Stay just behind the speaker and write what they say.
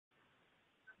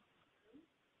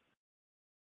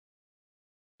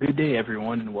Good day,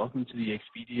 everyone, and welcome to the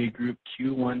Expedia Group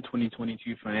Q1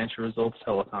 2022 financial results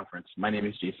teleconference. My name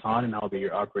is Jason, and I'll be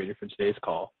your operator for today's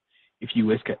call. If you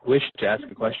wish to ask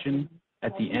a question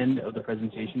at the end of the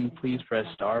presentation, please press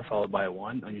star followed by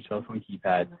 1 on your telephone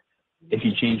keypad. If you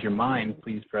change your mind,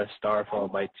 please press star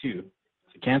followed by 2.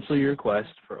 To cancel your request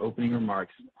for opening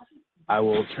remarks, I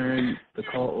will turn the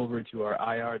call over to our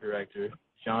IR director,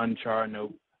 John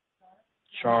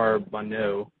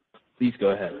Charbonneau. Please go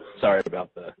ahead. Sorry about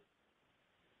that.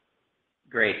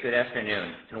 Great. Good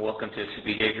afternoon, and welcome to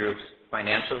Expedia Group's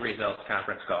financial results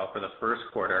conference call for the first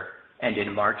quarter ended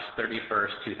March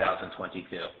 31st,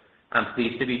 2022. I'm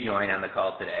pleased to be joined on the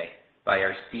call today by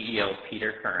our CEO,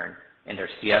 Peter Kern, and our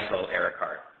CFO, Eric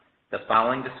Hart. The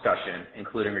following discussion,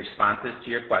 including responses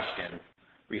to your questions,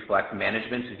 reflects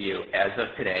management's view as of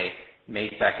today, May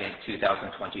 2nd,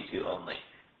 2022 only.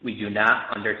 We do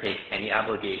not undertake any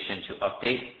obligation to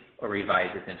update or revise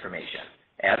this information.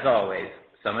 As always,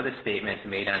 some of the statements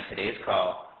made on today's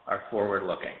call are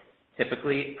forward-looking,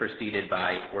 typically preceded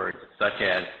by words such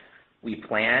as we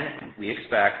plan, we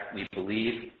expect, we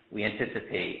believe, we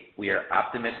anticipate, we are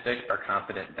optimistic or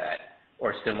confident that,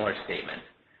 or similar statements.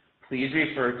 Please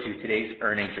refer to today's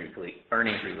earnings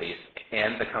release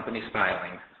and the company's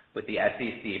filings with the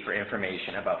SEC for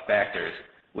information about factors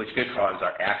which could cause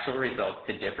our actual results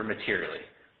to differ materially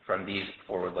from these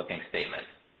forward-looking statements.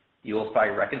 You will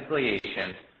find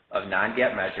reconciliations of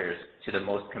non-GAAP measures to the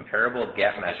most comparable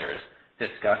GAAP measures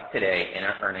discussed today in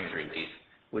our earnings release,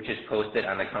 which is posted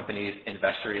on the company's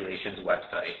investor relations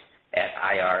website at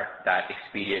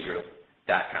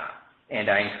ir.expediagroup.com. And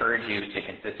I encourage you to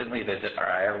consistently visit our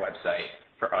IR website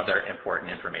for other important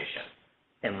information.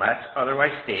 Unless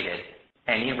otherwise stated,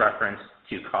 any reference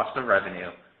to cost of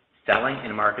revenue, selling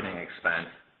and marketing expense,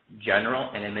 general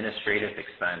and administrative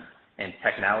expense, and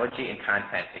technology and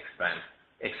content expense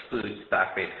excludes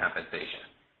stock-based compensation.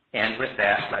 And with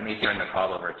that, let me turn the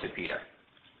call over to Peter.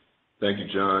 Thank you,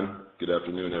 John. Good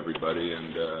afternoon, everybody,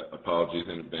 and apologies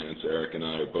in advance. Eric and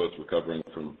I are both recovering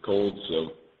from colds,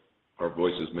 so our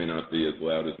voices may not be as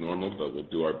loud as normal, but we'll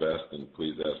do our best, and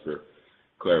please ask for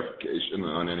clarification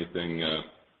on anything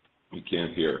you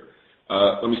can't hear.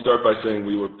 Let me start by saying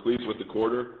we were pleased with the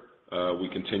quarter. We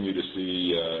continue to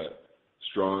see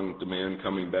strong demand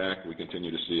coming back. We continue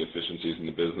to see efficiencies in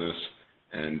the business,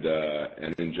 and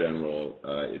in general,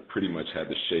 it pretty much had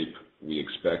the shape we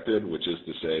expected, which is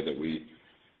to say that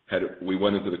we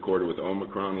went into the quarter with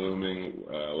Omicron looming.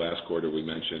 Last quarter, we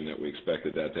mentioned that we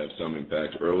expected that to have some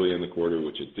impact early in the quarter,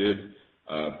 which it did.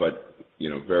 But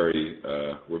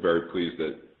we're very pleased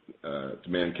that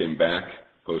demand came back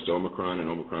post Omicron, and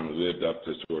Omicron lived up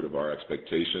to sort of our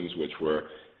expectations, which were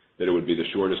that it would be the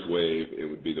shortest wave, it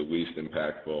would be the least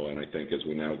impactful, and I think as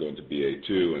we now go into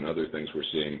BA2 and other things we're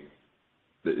seeing,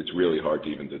 that it's really hard to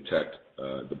even detect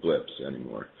the blips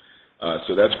anymore.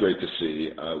 So that's great to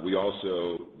see. We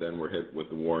also then were hit with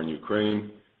the war in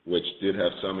Ukraine, which did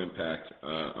have some impact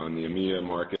on the EMEA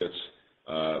markets,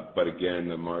 but again,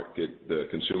 the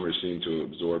consumers seem to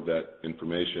absorb that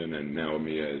information, and now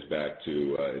EMEA is back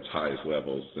to its highest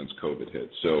levels since COVID hit.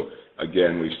 So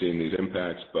again, we've seen these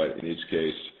impacts, but in each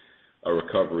case, a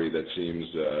recovery that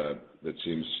seems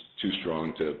too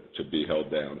strong to be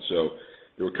held down. So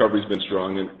the recovery's been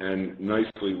strong, and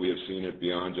nicely we have seen it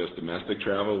beyond just domestic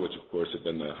travel, which of course had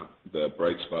been the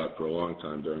bright spot for a long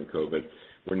time during COVID.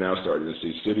 We're now starting to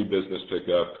see city business pick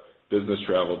up, business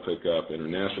travel pick up,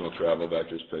 international travel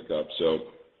vectors pick up.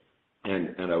 So,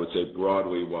 and I would say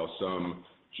broadly, while some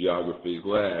geographies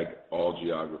lag, all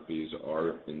geographies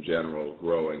are in general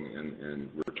growing and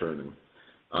returning.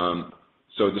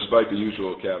 So despite the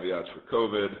usual caveats for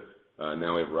COVID,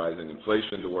 now we have rising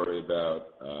inflation to worry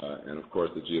about, and of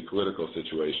course the geopolitical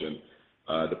situation.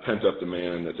 The pent-up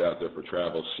demand that's out there for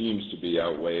travel seems to be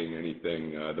outweighing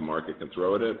anything the market can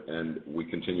throw at it, and we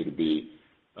continue to be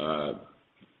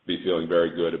feeling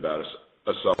very good about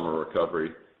a summer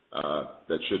recovery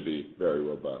that should be very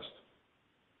robust.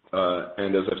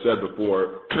 And as I've said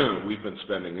before, we've been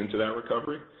spending into that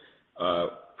recovery,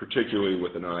 particularly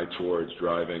with an eye towards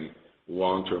driving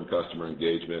long-term customer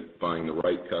engagement, finding the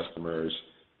right customers,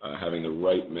 having the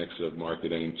right mix of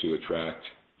marketing to attract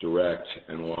direct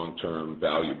and long-term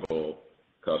valuable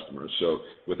customers. So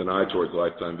with an eye towards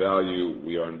lifetime value,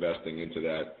 we are investing into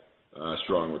that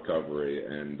strong recovery,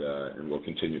 and will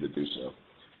continue to do so.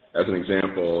 As an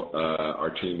example, our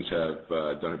teams have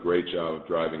done a great job of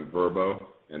driving Vrbo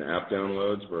and app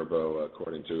downloads. Vrbo,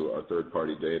 according to our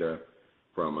third-party data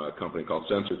from a company called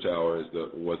Sensor Tower,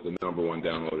 was the number one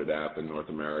downloaded app in North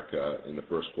America in the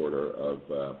first quarter of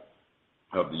the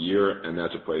year, and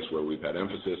that's a place where we've had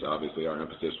emphasis. Obviously, our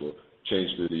emphasis will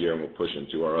change through the year, and we'll push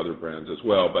into our other brands as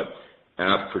well. But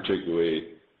app particularly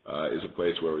is a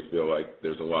place where we feel like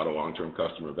there's a lot of long-term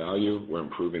customer value. We're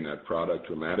improving that product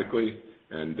dramatically,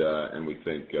 and we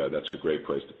think that's a great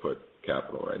place to put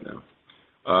capital right now.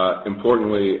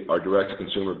 Importantly, our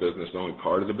direct-to-consumer business is only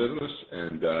part of the business,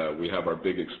 and we have our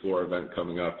big Explore event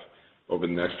coming up over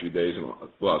the next few days in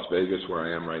Las Vegas, where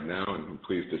I am right now, and I'm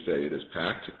pleased to say it is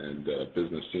packed, and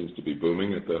business seems to be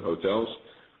booming at the hotels.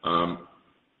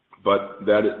 But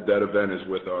that event is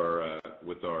with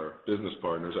our business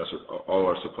partners, all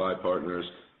our supply partners,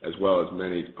 as well as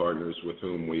many partners with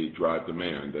whom we drive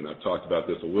demand. And I've talked about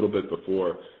this a little bit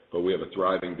before, but we have a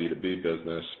thriving B2B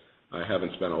business. I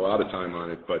haven't spent a lot of time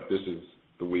on it, but this is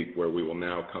the week where we will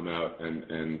now come out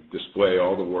and display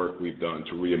all the work we've done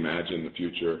to reimagine the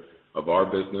future of our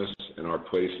business and our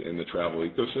place in the travel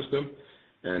ecosystem,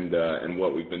 and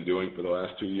what we've been doing for the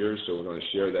last 2 years. So we're going to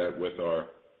share that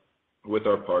with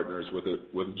our partners with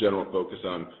a general focus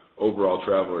on overall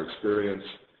traveler experience,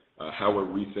 how we're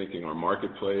rethinking our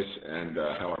marketplace, and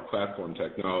how our platform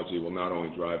technology will not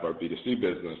only drive our B2C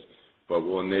business, but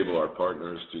will enable our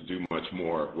partners to do much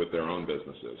more with their own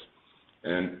businesses.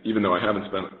 And even though I haven't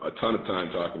spent a ton of time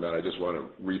talking about it, I just want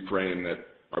to reframe that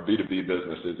our B2B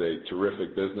business is a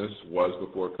terrific business, was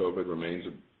before COVID, remains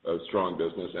a strong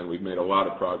business, and we've made a lot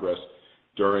of progress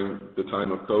during the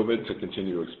time of COVID to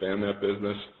continue to expand that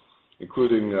business,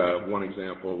 including one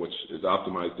example, which is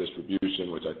optimized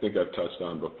distribution, which I think I've touched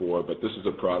on before, but this is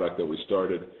a product that we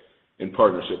started in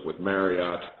partnership with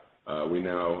Marriott. We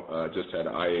now just had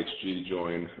IHG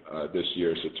join this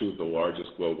year, so 2 of the largest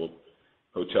global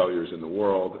hoteliers in the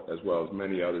world, as well as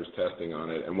many others testing on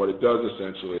it. And what it does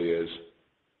essentially is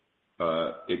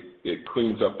it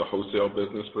cleans up the wholesale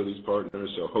business for these partners.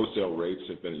 So wholesale rates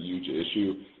have been a huge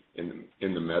issue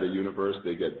in the Meta universe.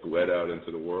 They get bled out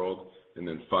into the world and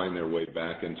then find their way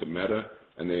back into Meta,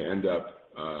 and they end up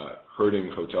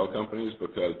hurting hotel companies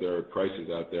because there are prices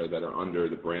out there that are under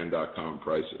the brand.com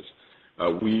prices.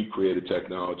 We created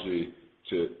technology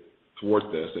to thwart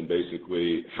this and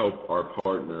basically help our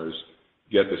partners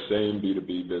get the same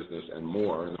B2B business and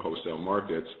more in the wholesale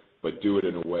markets, but do it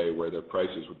in a way where their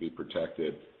prices would be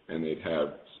protected and they'd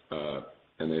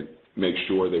make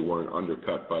sure they weren't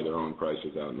undercut by their own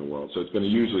prices out in the world. So it's been a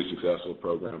hugely successful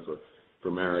program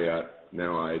for Marriott,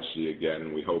 now IHG again,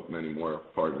 and we hope many more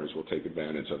partners will take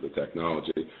advantage of the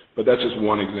technology. But that's just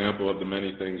one example of the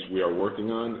many things we are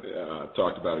working on. I've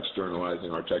talked about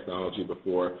externalizing our technology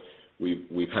before.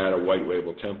 We've had a white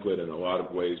label template in a lot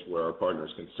of ways where our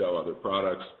partners can sell other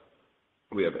products.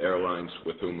 We have airlines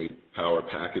with whom we power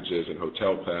packages and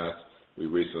hotel paths. We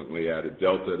recently added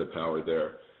Delta to power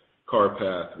their car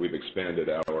path. We've expanded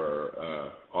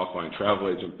our offline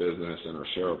travel agent business and our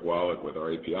share of wallet with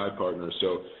our API partners.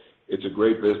 So it's a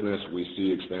great business. We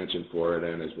see expansion for it,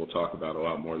 and as we'll talk about a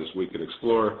lot more this week at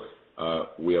Explore,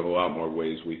 we have a lot more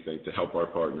ways we think to help our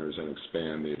partners and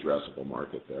expand the addressable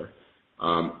market there.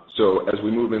 So as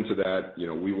we move into that,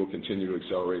 we will continue to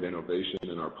accelerate innovation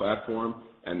in our platform,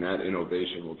 and that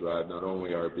innovation will drive not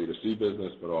only our B2C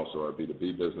business, but also our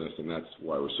B2B business, and that's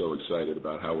why we're so excited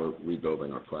about how we're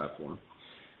rebuilding our platform.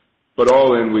 But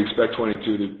all in, we expect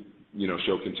 22 to,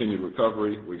 show continued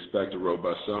recovery. We expect a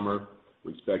robust summer.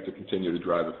 We expect to continue to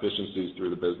drive efficiencies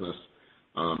through the business.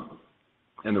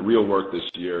 And the real work this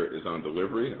year is on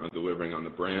delivering on the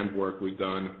brand work we've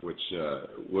done, which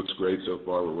looks great so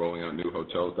far. We're rolling out new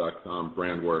Hotels.com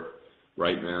brand work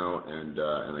right now, and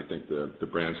I think the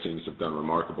brand teams have done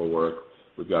remarkable work.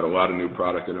 We've got a lot of new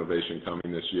product innovation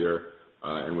coming this year,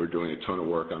 and we're doing a ton of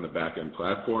work on the back-end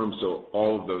platform. So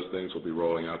all of those things will be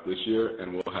rolling out this year,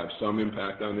 and we'll have some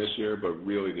impact on this year, but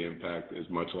really the impact is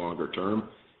much longer term,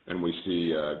 and we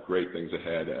see great things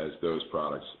ahead as those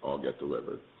products all get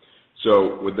delivered.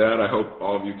 So with that, I hope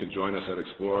all of you can join us at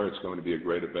Explore. It's going to be a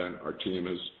great event. Our team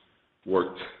has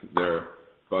worked their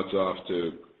butts off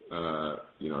to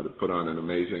put on an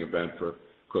amazing event for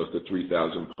close to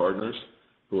 3,000 partners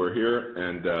who are here.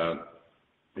 And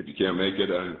if you can't make it,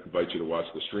 I invite you to watch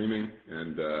the streaming,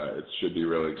 and it should be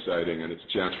really exciting. And it's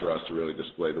a chance for us to really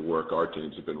display the work our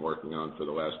teams have been working on for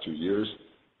the last 2 years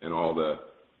and all the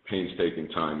painstaking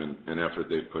time and effort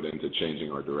they've put into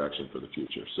changing our direction for the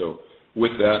future. So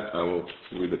with that, I will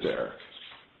leave it to Eric.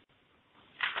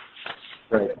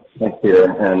 Great. Thanks,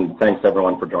 Peter, and thanks,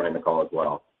 everyone, for joining the call as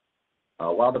well.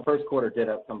 While the first quarter did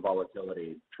have some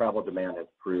volatility, travel demand has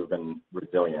proven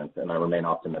resilient, and I remain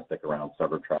optimistic around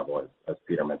summer travel, as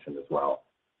Peter mentioned as well.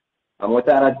 With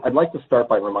that, I'd like to start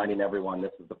by reminding everyone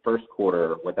this is the first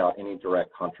quarter without any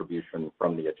direct contribution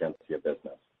from the Egencia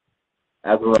business.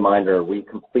 As a reminder, we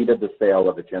completed the sale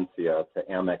of Egencia to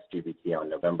Amex GBT on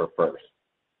November 1st.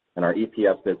 and our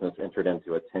EPS business entered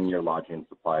into a 10-year lodging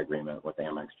supply agreement with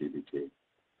Amex GBT.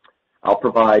 I'll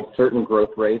provide certain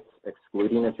growth rates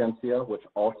excluding Egencia, which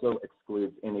also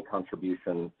excludes any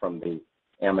contribution from the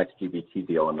Amex GBT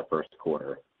deal in the first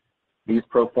quarter. These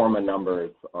pro forma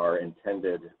numbers are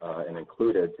intended and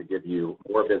included to give you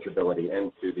more visibility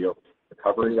into the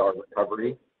our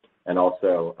recovery, and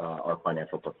also our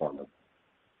financial performance.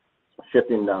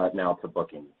 Shifting now to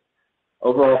bookings.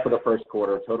 Overall, for the first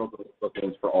quarter, total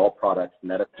bookings for all products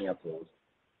net of cancels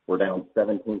were down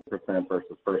 17%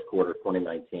 versus first quarter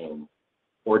 2019,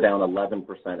 or down 11%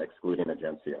 excluding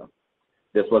Egencia.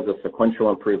 This was a sequential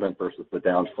improvement versus the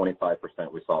down 25%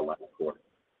 we saw last quarter.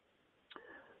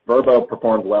 Vrbo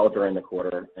performed well during the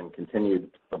quarter and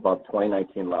continued above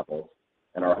 2019 levels,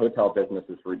 and our hotel business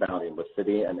is rebounding with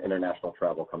city and international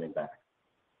travel coming back.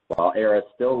 While air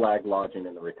still lagged lodging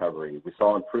in the recovery, we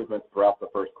saw improvements throughout the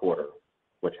first quarter,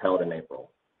 which held in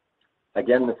April.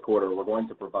 Again this quarter, we're going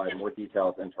to provide more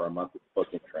details into our monthly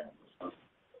booking trends.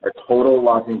 Our total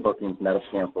lodging bookings net of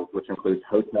cancels, which includes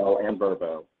hotel and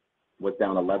Vrbo, was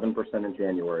down 11% in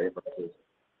January versus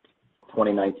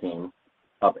 2019,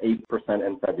 up 8%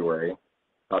 in February,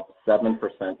 up 7%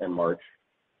 in March,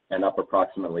 and up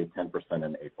approximately 10%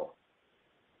 in April.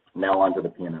 Now on to the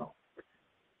P&L.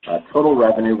 Total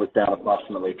revenue was down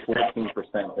approximately 14%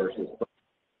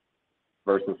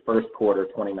 versus first quarter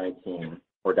 2019,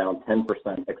 or down 10%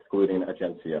 excluding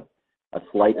Egencia, a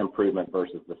slight improvement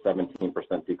versus the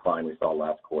 17% decline we saw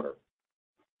last quarter.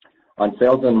 On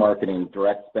sales and marketing,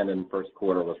 direct spend in the first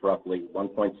quarter was roughly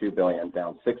 $1.2 billion,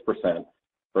 down 6%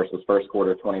 versus first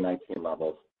quarter 2019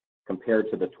 levels,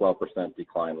 compared to the 12%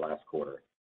 decline last quarter.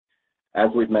 As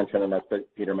we've mentioned, and as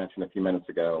Peter mentioned a few minutes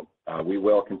ago, we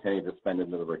will continue to spend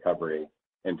into the recovery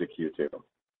into Q2.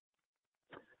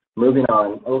 Moving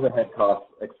on, overhead costs,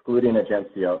 excluding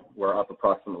Egencia, were up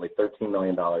approximately $13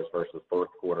 million versus fourth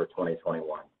quarter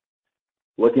 2021.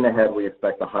 Looking ahead, we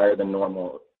expect the higher than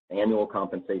normal annual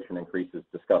compensation increases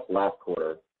discussed last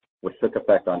quarter, which took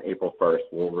effect on April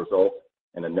 1st, will result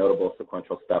in a notable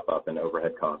sequential step up in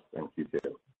overhead costs in Q2.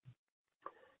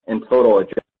 In total,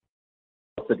 adjusted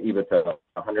EBITDA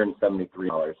of $173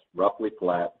 million, roughly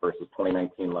flat versus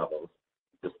 2019 levels,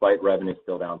 despite revenue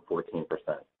still down 14%.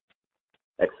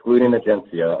 Excluding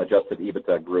Egencia, adjusted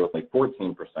EBITDA grew only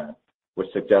 14%,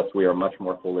 which suggests we are much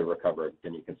more fully recovered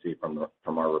than you can see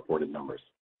from our reported numbers.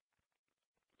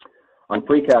 On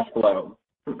free cash flow,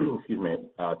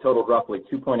 totaled roughly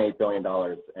 $2.8 billion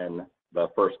in the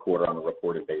first quarter on a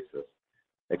reported basis.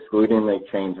 Excluding the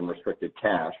change in restricted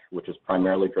cash, which is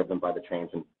primarily driven by the change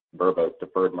in Vrbo's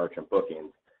deferred merchant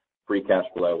bookings, free cash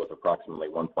flow was approximately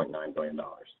 $1.9 billion.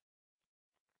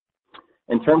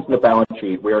 In terms of the balance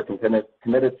sheet, we are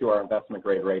committed to our investment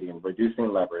grade rating,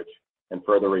 reducing leverage and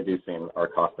further reducing our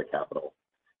cost of capital.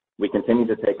 We continue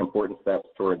to take important steps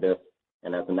toward this,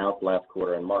 and as announced last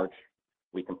quarter in March,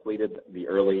 we completed the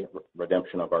early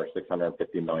redemption of our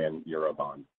 650 million euro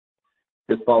bond.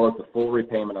 This follows the full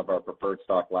repayment of our preferred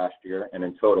stock last year, and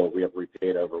in total, we have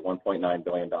repaid over $1.9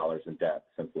 billion in debt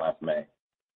since last May.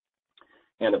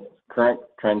 And if current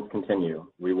trends continue,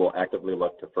 we will actively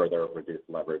look to further reduce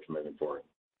leverage moving forward.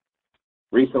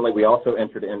 Recently, we also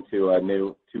entered into a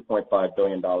new $2.5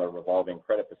 billion revolving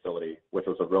credit facility, which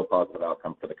was a real positive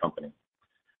outcome for the company.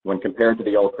 When compared to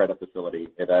the old credit facility,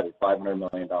 it added $500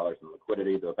 million in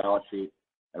liquidity to the balance sheet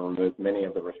and removed many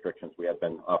of the restrictions we had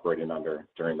been operating under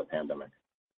during the pandemic.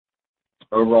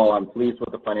 Overall, I'm pleased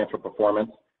with the financial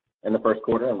performance in the first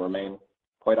quarter and remain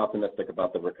quite optimistic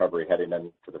about the recovery heading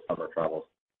into the summer travel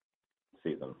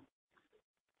season.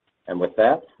 And with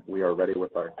that, we are ready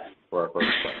for our first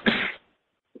question.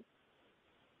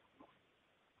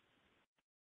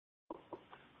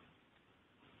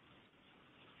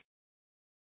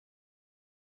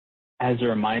 As a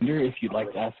reminder, if you'd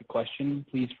like to ask a question,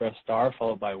 please press star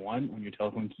followed by 1 on your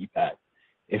telephone keypad.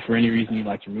 If for any reason you'd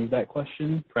like to remove that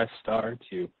question, press star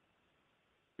 2.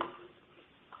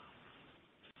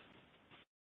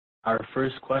 Our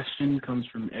first question comes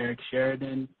from Eric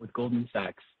Sheridan with Goldman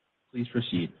Sachs. Please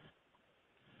proceed.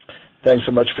 Thanks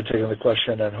so much for taking the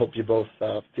question, and hope you both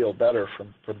feel better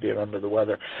from being under the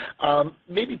weather.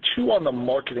 Maybe two on the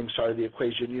marketing side of the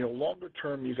equation. You know, longer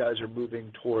term, you guys are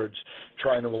moving towards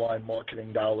trying to align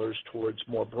marketing dollars towards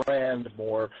more brand,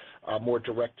 more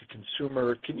direct to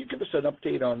consumer. Can you give us an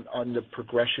update on the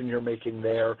progression you're making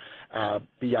there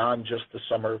beyond just the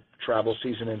summer travel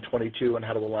season in 22, and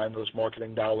how to align those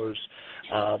marketing dollars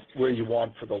where you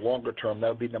want for the longer term? That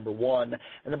would be number one.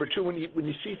 And number two, when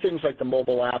you see things like the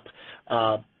mobile app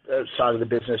side of the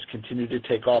business continue to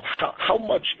take off, how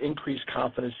much increased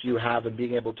confidence do you have in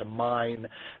being able to mine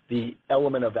the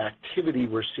element of activity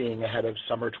we're seeing ahead of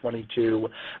summer 22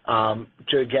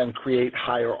 to again create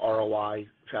higher ROI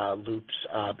loops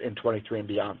in 23 and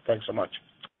beyond? Thanks so much.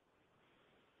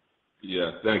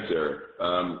 Yeah, thanks, Eric.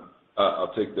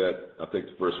 I'll take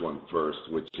the first one first,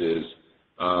 which is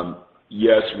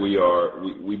yes,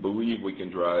 we believe we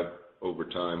can drive over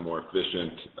time more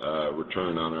efficient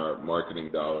return on our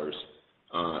marketing dollars,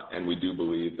 and we do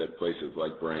believe that places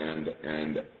like brand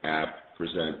and app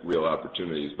present real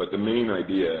opportunities. But the main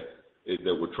idea is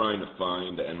that we're trying to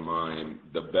find and mine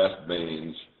the best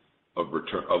veins of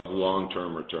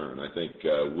long-term return. I think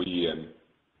we and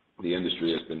the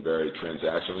industry has been very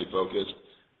transactionally focused,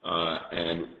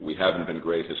 and we haven't been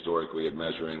great historically at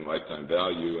measuring lifetime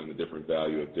value and the different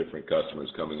value of different customers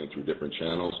coming in through different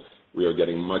channels. We are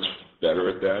getting much better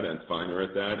at that and finer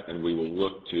at that, and we will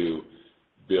look to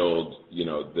build,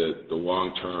 the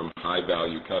long-term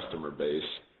high-value customer base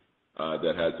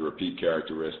that has the repeat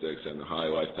characteristics and the high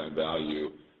lifetime value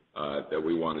that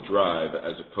we want to drive,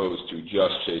 as opposed to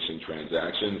just chasing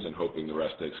transactions and hoping the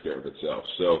rest takes care of itself.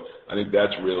 So I think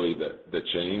that's really the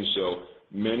change. So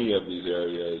many of these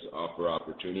areas offer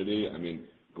opportunity. I mean,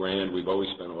 brand, we've always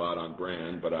spent a lot on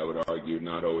brand, but I would argue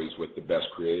not always with the best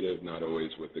creative, not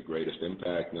always with the greatest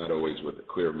impact, not always with a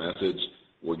clear message.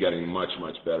 We're getting much,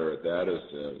 much better at that as,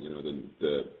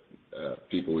 the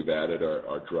people we've added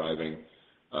are driving,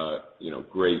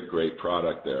 great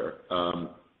product there.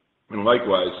 And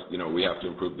likewise, we have to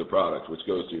improve the product, which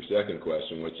goes to your second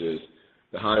question, which is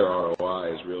the higher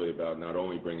ROI is really about not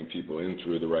only bringing people in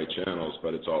through the right channels,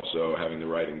 but it's also having the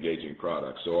right engaging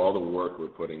product. So all the work we're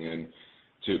putting in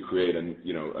to create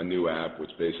a new app,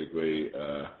 which basically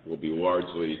will be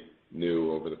largely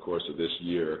new over the course of this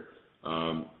year,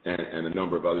 and a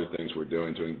number of other things we're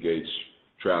doing to engage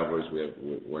travelers.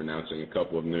 We're announcing a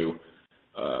couple of new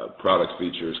product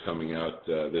features coming out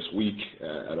this week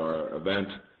at our event.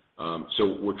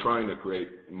 So we're trying to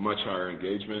create much higher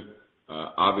engagement.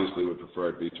 Obviously, we prefer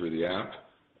it be through the app,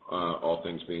 all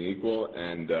things being equal,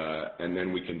 and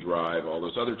then we can drive all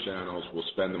those other channels. We'll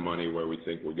spend the money where we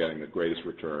think we're getting the greatest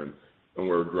return, and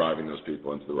we're driving those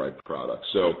people into the right product.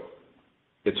 So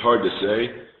it's hard to say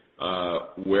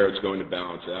where it's going to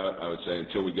balance out. I would say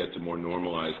until we get to more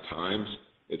normalized times,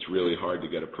 it's really hard to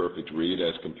get a perfect read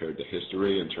as compared to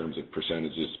history in terms of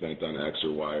percentages spent on X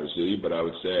or Y or Z. But I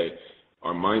would say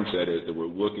our mindset is that we're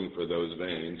looking for those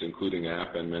veins, including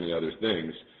app and many other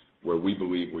things, where we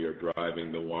believe we are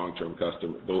driving the long-term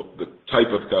customer, the type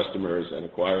of customers and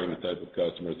acquiring the type of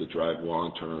customers that drive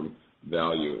long-term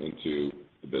value into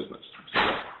the business. So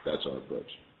that's our approach.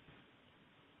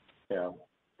 Yeah.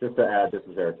 Just to add, this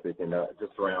is Eric speaking,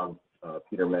 just around,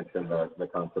 Peter mentioned the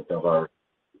concept of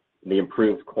the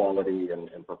improved quality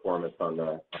and performance on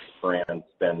the brand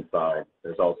spend side.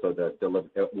 There's also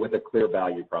with a clear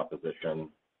value proposition,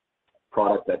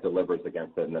 product that delivers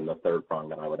against it. And then the third prong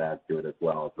that I would add to it as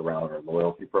well is around our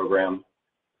loyalty program.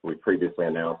 We previously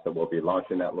announced that we'll be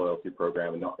launching that loyalty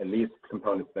program, and these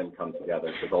components then come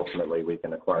together because ultimately we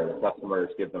can acquire the customers,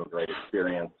 give them a great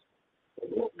experience,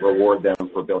 reward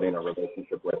them for building a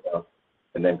relationship with us,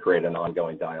 and then create an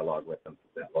ongoing dialogue with them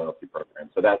through that loyalty program.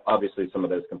 So that obviously some of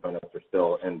those components are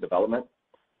still in development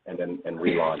and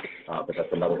relaunch, but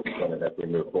that's another component as we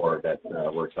move forward that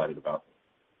we're excited about.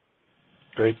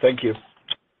 Great, thank you.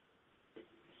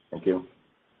 Thank you.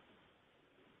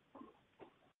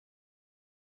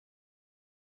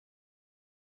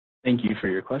 Thank you for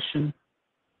your question.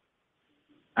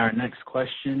 Our next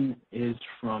question is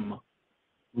from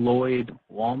Lloyd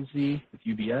Walmsley with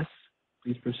UBS.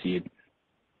 Please proceed.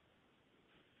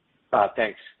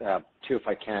 Thanks. Two, if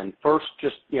I can. First,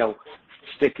 just,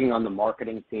 sticking on the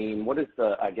marketing theme, what is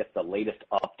the latest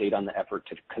update on the effort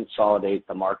to consolidate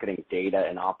the marketing data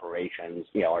and operations?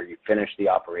 Are you finished the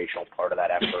operational part of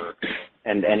that effort?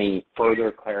 And any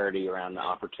further clarity around the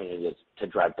opportunities to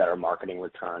drive better marketing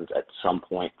returns at some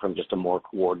point from just a more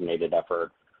coordinated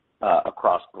effort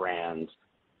across brands?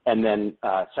 And then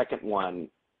second one,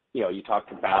 you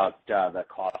talked about the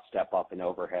cost step up in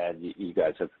overhead. You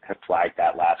guys have flagged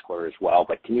that last quarter as well,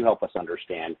 but can you help us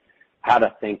understand how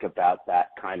to think about that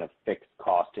kind of fixed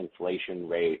cost inflation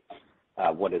rate?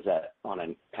 What is that on a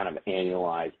kind of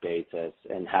annualized basis,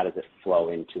 and how does it flow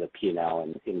into the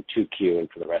P&L in 2Q and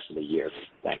for the rest of the year?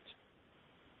 Thanks.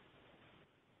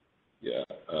 Yeah,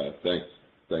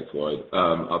 thanks, Lloyd.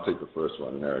 I'll take the first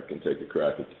one, and Eric can take a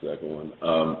crack at the second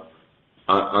one.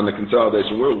 On the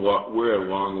consolidation, we're a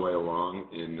long way along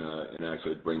in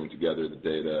actually bringing together the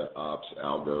data, ops,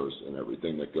 algos, and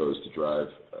everything that goes to drive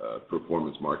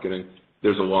performance marketing.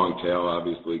 There's a long tail,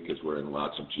 obviously, because we're in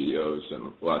lots of geos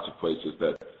and lots of places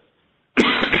that,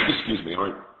 excuse me,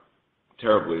 aren't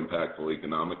terribly impactful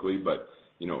economically, but,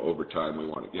 over time we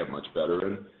want to get much better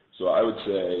in. So I would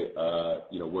say,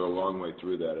 we're a long way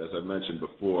through that. As I mentioned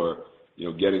before,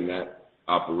 getting that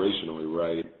operationally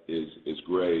right is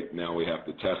great. Now we have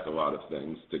to test a lot of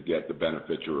things to get the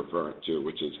benefit you're referring to,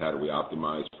 which is how do we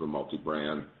optimize for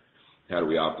multi-brand, how do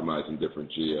we optimize in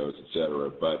different geos, et cetera.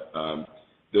 But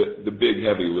the big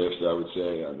heavy lifts, I would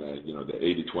say, on the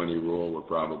 80-20 rule,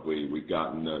 we've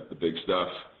gotten the big stuff,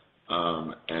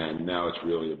 and now it's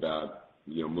really about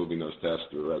moving those tests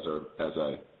through, as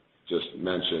I just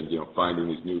mentioned, finding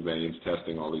these new veins,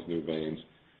 testing all these new veins.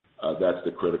 That's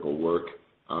the critical work.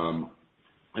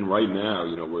 And right now,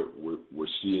 we're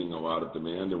seeing a lot of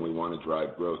demand, and we want to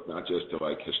drive growth, not just to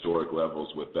like historic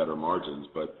levels with better margins,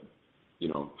 but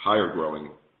higher growing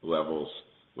levels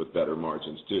with better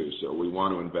margins too. So we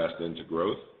want to invest into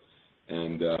growth,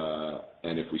 and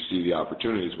if we see the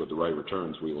opportunities with the right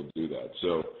returns, we will do that.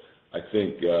 So I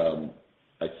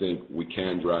think we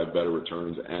can drive better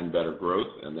returns and better growth,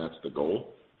 and that's the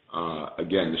goal.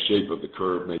 Again, the shape of the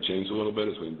curve may change a little bit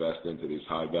as we invest into these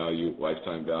high value,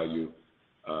 lifetime value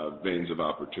veins of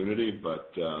opportunity,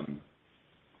 but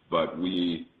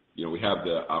we have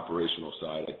the operational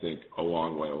side, I think, a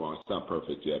long way along. It's not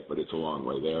perfect yet, but it's a long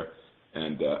way there.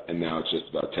 And now it's just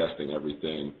about testing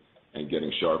everything and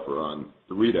getting sharper on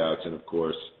the readouts. And of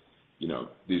course,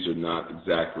 these are not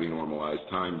exactly normalized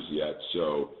times yet,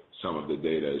 so some of the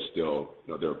data is still,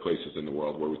 there are places in the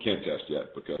world where we can't test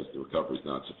yet because the recovery is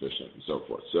not sufficient and so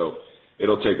forth. So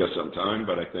it'll take us some time,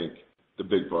 but I think the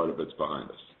big part of it's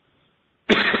behind us.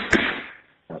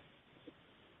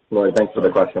 Lloyd, thanks for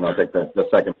the question. I'll take the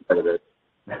second part of it.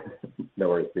 No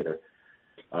worries, Peter.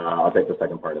 I'll take the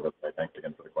second part of it. Thanks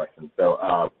again for the question.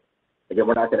 So, again,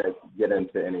 we're not going to get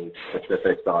into any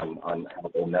specifics on how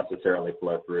they'll necessarily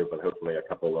flow through, but hopefully a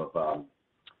couple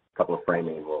of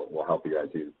framing will help you as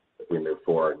we move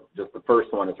forward. Just the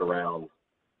first one is around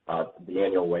the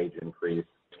annual wage increase.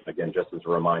 Again, just as a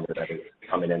reminder, that is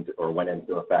coming into or went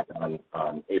into effect on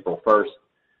April 1st,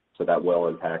 so that will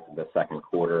impact the second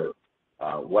quarter.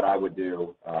 What I would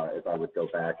do is I would go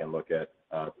back and look at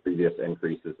previous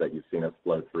increases that you've seen us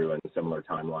flow through in similar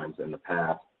timelines in the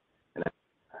past. And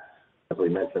as we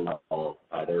mentioned,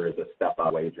 there is a step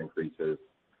on wage increases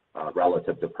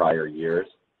relative to prior years.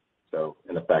 So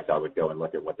in effect, I would go and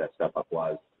look at what that step up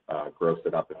was, gross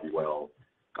it up, if you will,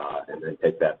 and then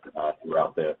take that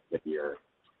throughout the year.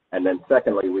 And then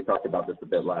secondly, we talked about this a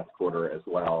bit last quarter as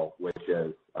well, which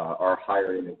is our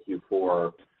hiring in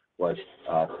Q4 was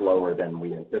slower than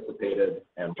we anticipated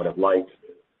and would have liked.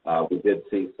 We did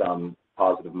see some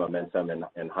positive momentum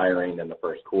in hiring in the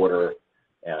first quarter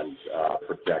and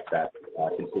project that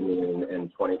continuing in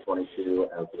 2022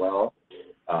 as well.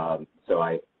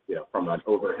 So from an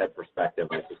overhead perspective,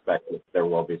 I suspect that there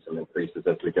will be some increases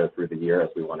as we go through the year as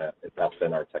we want to invest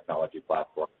in our technology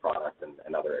platform, product,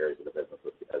 and other areas of the business,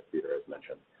 as Peter has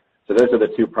mentioned. So those are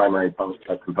the two primary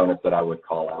components that I would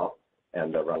call out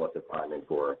and the relative timing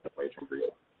for the wage increase.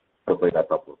 Hopefully that's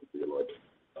helpful to you, Lloyd.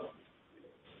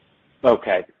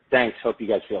 Okay, thanks. Hope you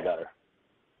guys feel better.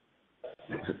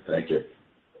 Thank you.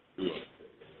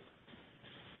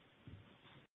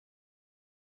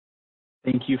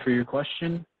 Thank you for your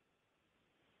question.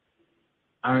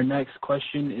 Our next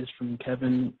question is from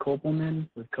Kevin Kopelman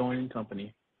with Cohen &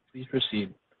 Company. Please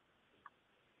proceed.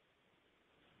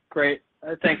 Great.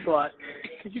 Thanks a lot.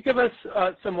 Could you give us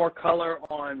some more color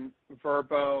on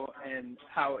Vrbo and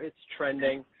how it's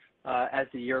trending as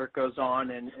the year goes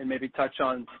on, and maybe touch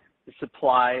on the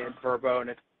supply at Vrbo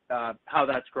and how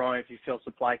that's growing, if you feel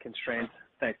supply constrained?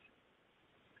 Thanks.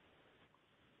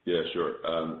 Yeah, sure.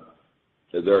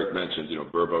 As Eric mentioned,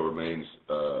 Vrbo remains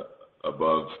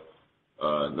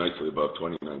nicely above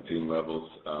 2019 levels.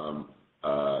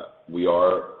 We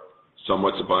are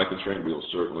somewhat supply constrained. We will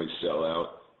certainly sell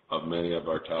out of many of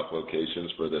our top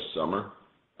locations for this summer.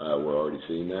 We're already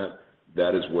seeing that.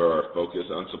 That is where our focus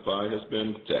on supply has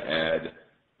been, to add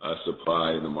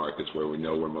supply in the markets where we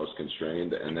know we're most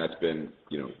constrained, and that's been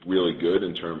really good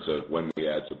in terms of when we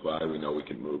add supply, we know we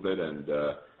can move it,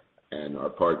 and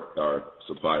our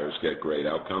suppliers get great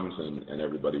outcomes, and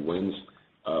everybody wins.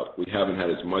 We haven't had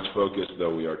as much focus,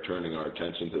 though we are turning our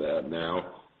attention to that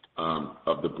now,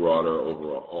 of the broader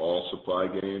overall supply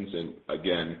gains. And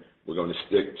again, we're going to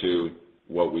stick to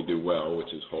what we do well,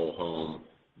 which is whole home,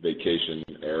 vacation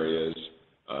areas,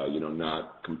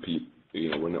 not compete.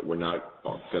 We're not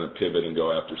going to pivot and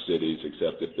go after cities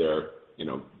except if they're,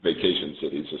 vacation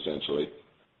cities essentially.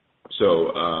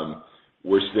 So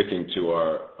we're sticking to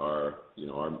our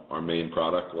main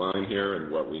product line here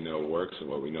and what we know works and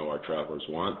what we know our travelers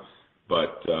want.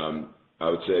 But I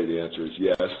would say the answer is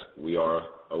yes, we are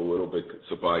a little bit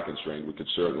supply constrained. We could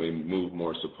certainly move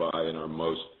more supply in our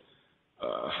most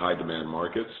high demand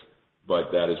markets,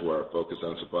 but that is where our focus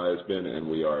on supply has been, and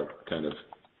we are kind of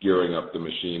gearing up the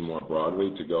machine more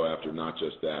broadly to go after not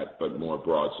just that, but more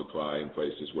broad supply in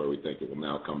places where we think it will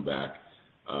now come back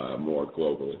more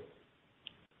globally.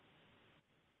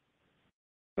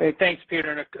 Great. Thanks,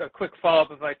 Peter. And a quick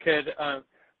follow-up, if I could.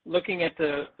 Looking at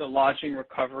the lodging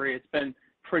recovery, it's been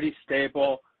pretty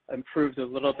stable, improved a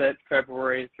little bit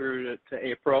February through to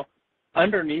April.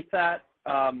 Underneath that,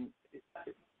 are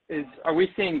we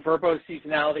seeing Vrbo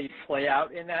seasonality play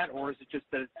out in that, or is it just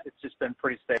that it's just been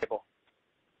pretty stable?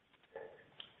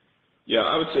 Yeah,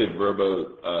 I would say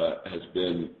Vrbo has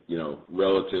been,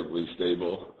 relatively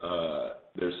stable.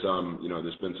 There's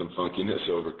been some funkiness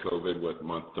over COVID with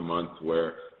month to month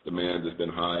where demand has been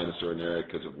high in a certain area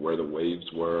because of where the waves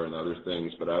were and other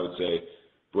things. But I would say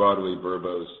broadly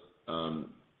Vrbo's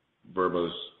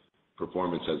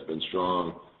performance has been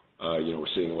strong. We're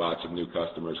seeing lots of new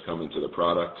customers come into the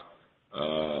product.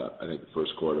 I think the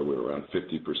first quarter we were around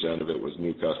 50% of it was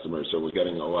new customers. So we're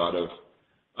getting a lot of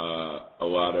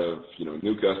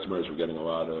new customers. We're getting a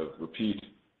lot of repeat,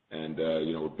 and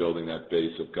we're building that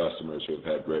base of customers who have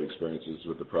had great experiences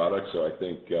with the product. So I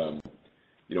think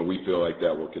we feel like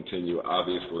that will continue.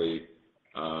 Obviously,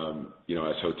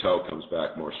 as hotel comes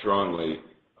back more strongly,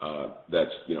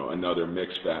 that's another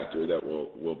mix factor that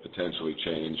will potentially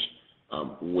change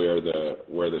where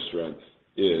the strength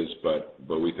is, but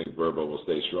we think Vrbo will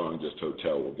stay strong. Just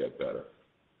hotel will get better.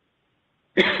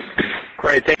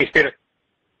 Great, thanks, Peter.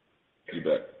 You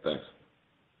bet. Thanks.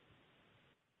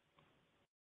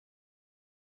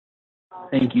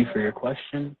 Thank you for your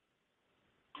question.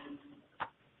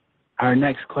 Our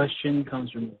next question comes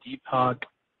from Deepak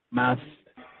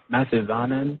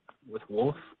Mathivanan with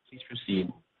Wolfe. Please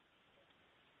proceed.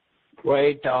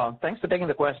 Great. Thanks for taking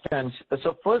the questions.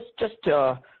 So first, just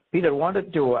Peter,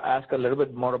 wanted to ask a little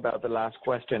bit more about the last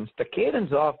questions. The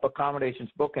cadence of accommodations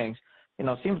bookings,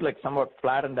 seems like somewhat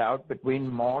flattened out between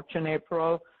March and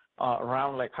April,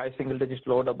 around like high single digits,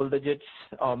 low double digits.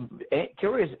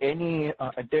 Curious, any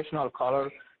additional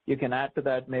color you can add to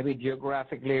that, maybe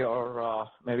geographically or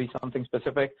maybe something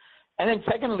specific. And then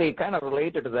secondly, kind of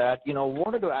related to that,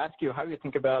 wanted to ask you how you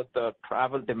think about the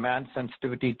travel demand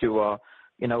sensitivity to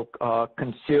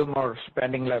consumer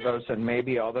spending levels and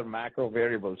maybe other macro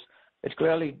variables. It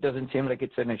clearly doesn't seem like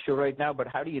it's an issue right now, but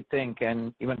how do you think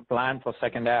and even plan for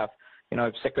second half,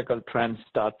 if cyclical trends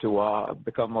start to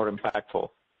become more impactful?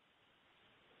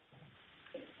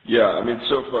 Yeah,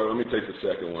 so far, let me take the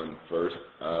second one first,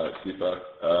 Deepak.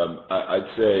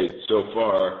 I'd say so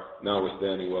far,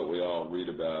 notwithstanding what we all read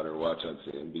about or watch on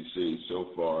CNBC, so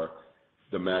far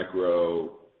the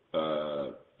macro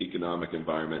economic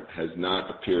environment has not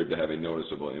appeared to have a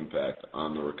noticeable impact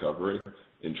on the recovery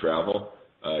in travel.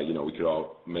 We could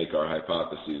all make our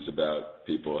hypotheses about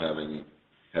people having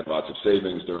had lots of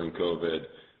savings during COVID,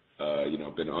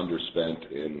 been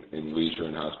underspent in leisure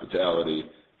and hospitality.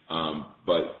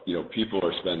 But people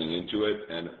are spending into it,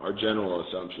 and our general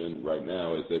assumption right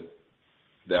now is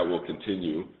that will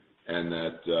continue, and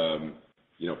that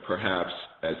perhaps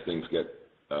as things get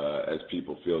as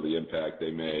people feel the impact,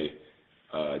 they may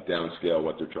downscale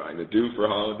what they're trying to do for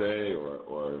holiday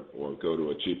or go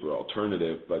to a cheaper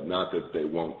alternative, but not that they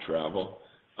won't travel.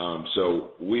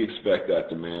 So we expect that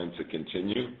demand to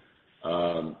continue.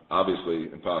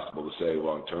 Obviously, impossible to say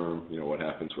long term, what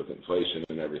happens with inflation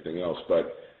and everything else,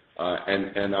 but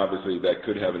and obviously that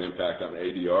could have an impact on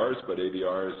ADRs, but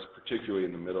ADRs, particularly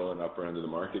in the middle and upper end of the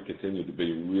market, continue to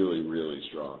be really, really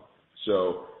strong.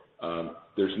 So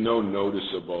there's no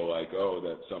noticeable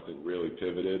that something really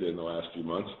pivoted in the last few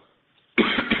months.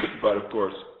 But of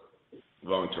course,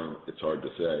 long term, it's hard to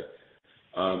say.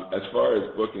 As far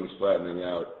as bookings flattening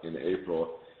out in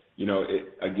April,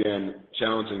 again,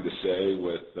 challenging to say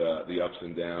with the ups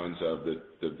and downs of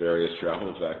the various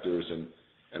travel factors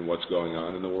and what's going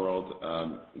on in the world.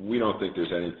 We don't think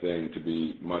there's anything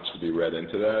much to be read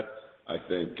into that. I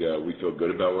think we feel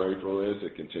good about where April is.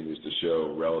 It continues to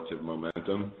show relative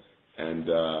momentum,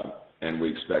 and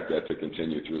we expect that to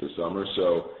continue through the summer.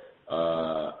 So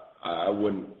I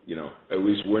wouldn't, at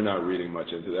least we're not reading much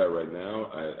into that right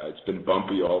now. It's been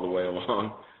bumpy all the way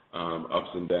along, ups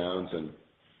and downs,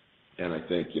 and I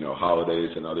think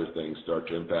holidays and other things start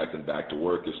to impact, and back to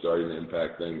work is starting to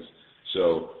impact things.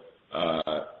 So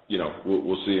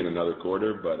we'll see in another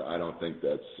quarter, but I don't think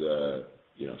that's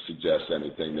suggests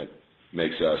anything that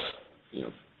makes us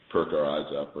perk our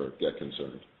eyes up or get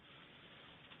concerned.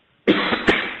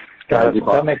 Got it.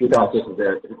 That makes sense. Deepak, this is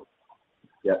Eric.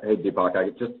 Yeah. Hey, Deepak.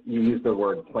 You used the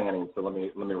word planning, so let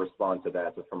me respond to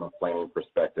that just from a planning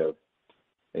perspective.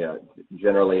 Yeah,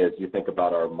 generally, as you think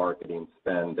about our marketing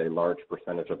spend, a large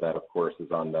percentage of that, of course,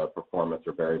 is on the performance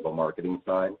or variable marketing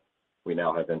side. We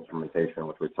now have instrumentation,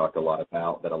 which we've talked a lot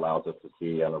about, that allows us to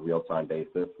see on a real-time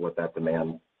basis what that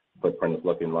demand footprint is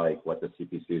looking like, what the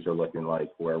CPCs are looking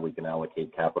like, where we can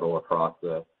allocate capital across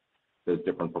those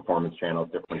different performance channels,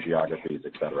 different geographies,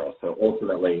 et cetera. So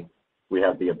ultimately, we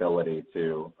have the ability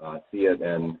to see it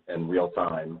in real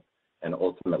time and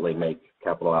ultimately make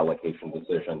capital allocation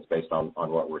decisions based on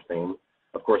what we're seeing.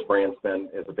 Of course, brand spend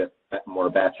is a bit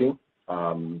more batchy,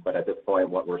 but at this point,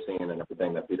 what we're seeing and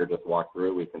everything that Peter just walked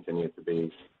through, we continue to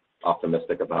be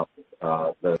optimistic about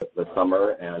the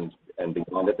summer and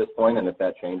beyond at this point. And if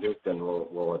that changes, then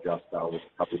we'll adjust how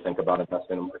we think about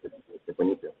investing in marketing if we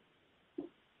need to.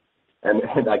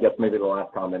 And I guess maybe the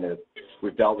last comment is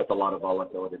we've dealt with a lot of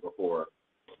volatility before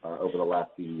over the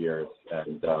last few years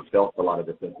and built a lot of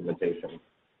this implementation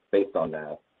based on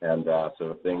that. And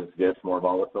so if things get more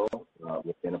volatile, we'll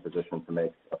be in a position to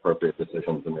make appropriate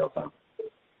decisions in real time.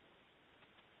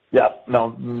 Yeah,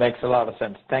 no, makes a lot of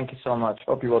sense. Thank you so much.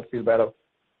 Hope you both feel better.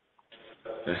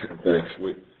 Thanks.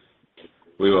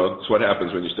 We will. It's what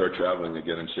happens when you start traveling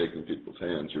again and shaking people's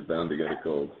hands. You're bound to get a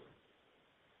cold.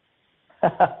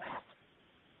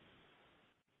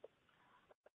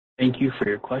 Thank you for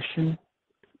your question.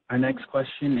 Our next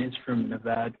question is from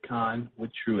Naved Khan with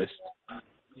Truist.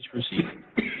 Please proceed.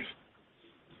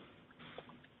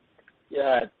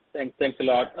 Yeah, thanks a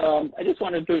lot. I just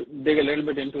wanted to dig a little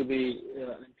bit into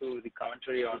the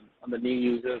commentary on the new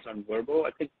users on Vrbo.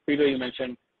 I think, Peter, you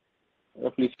mentioned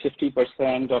roughly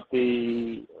 50% of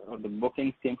the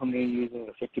bookings came from new users,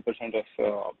 or 50%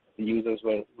 of the users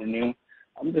were new.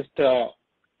 I'm just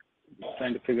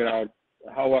trying to figure out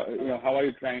how are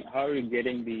you acquiring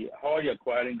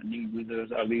the new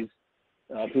users? Are these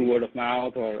through word of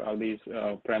mouth, or are these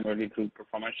primarily through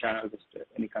performance channels? Just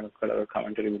any kind of color or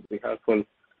commentary would be helpful.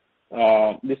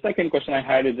 The second question I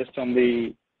had is just on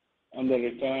the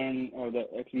return, or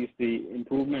at least the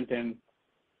improvement in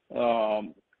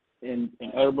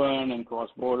urban and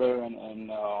cross-border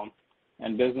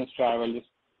and business travel. Just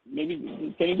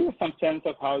maybe can you give us some sense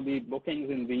of how the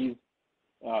bookings in these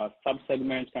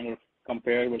sub-segments kind of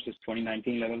compare versus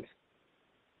 2019 levels?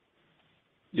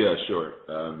 Yeah, sure.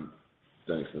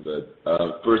 Thanks, Naved.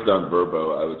 First on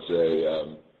Vrbo, I would say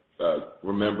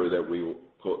remember that we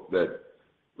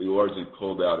largely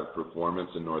pulled out of performance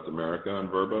in North America on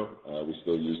Vrbo. We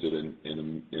still use it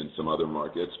in some other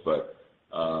markets, but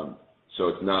so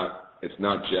it's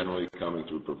not generally coming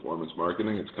through performance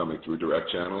marketing. It's coming through direct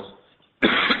channels.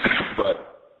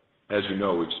 But as you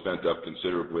know, we've spent up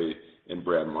considerably in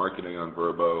brand marketing on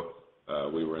Vrbo.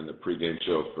 We were in the pregame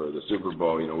show for the Super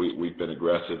Bowl. You know, we've been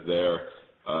aggressive there.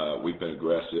 We've been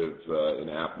aggressive in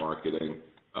app marketing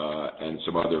and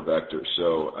some other vectors.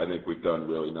 So I think we've done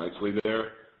really nicely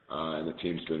there, and the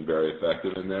team's been very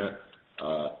effective in that.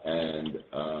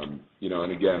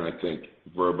 And again, I think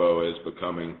Vrbo is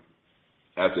becoming,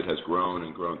 as it has grown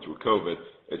and grown through COVID,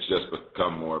 it's just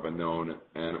become more of a known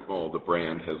animal. The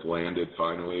brand has landed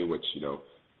finally, which,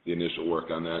 the initial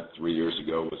work on that 3 years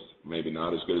ago was maybe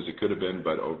not as good as it could have been,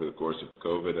 but over the course of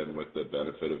COVID and with the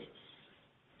benefit of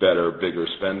better, bigger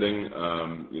spending,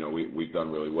 we've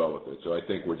done really well with it. So I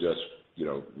think we're just,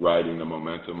 riding the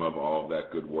momentum of all of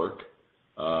that good work.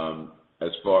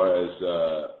 As far as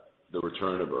the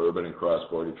return of urban and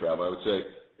cross-border travel, I would say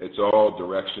it's all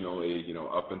directionally,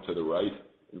 up and to the right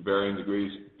in varying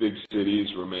degrees. Big cities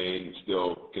remain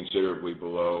still considerably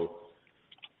below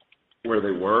where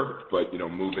they were, but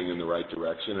moving in the right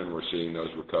direction, and we're seeing those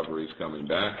recoveries coming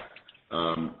back.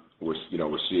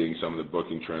 We're seeing some of the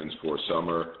booking trends for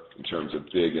summer in terms of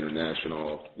big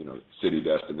international, city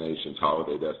destinations,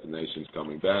 holiday destinations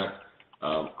coming back.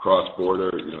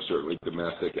 Cross-border, certainly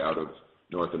domestic out of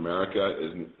North America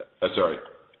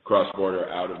cross-border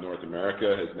out of North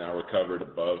America has now recovered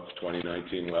above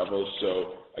 2019 levels.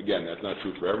 So again, that's not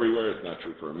true for everywhere. It's not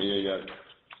true for EMEA yet.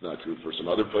 It's not true for some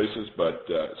other places, but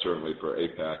certainly for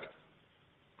APAC.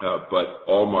 But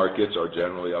all markets are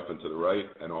generally up and to the right,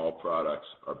 and all products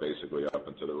are basically up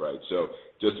and to the right. So it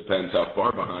just depends how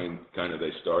far behind kind of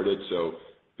they started. So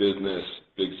business,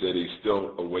 big cities,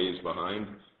 still a ways behind,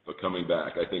 but coming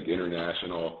back. I think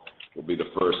international will be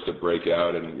the first to break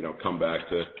out and come back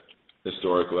to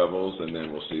historic levels, and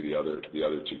then we'll see the other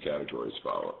two categories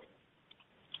follow.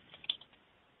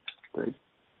 Great.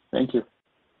 Thank you.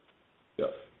 Yeah.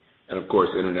 And of course,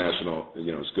 international,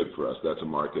 is good for us. That's a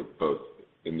market both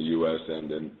in the U.S.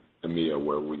 and in EMEA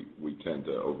where we tend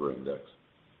to over-index.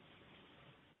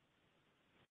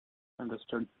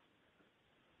 Understood.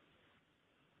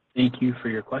 Thank you for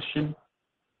your question.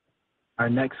 Our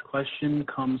next question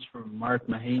comes from Mark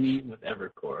Mahaney with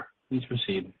Evercore. Please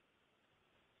proceed.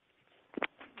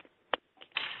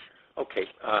 Okay,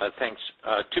 thanks.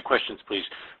 Two questions, please.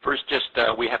 First, just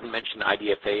we haven't mentioned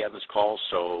IDFA on this call,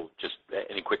 so just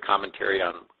any quick commentary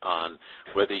on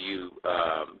whether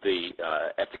the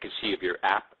efficacy of your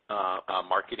app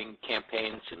marketing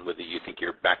campaigns and whether you think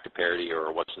you're back to parity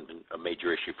or wasn't a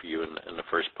major issue for you in the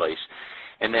first place.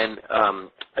 And then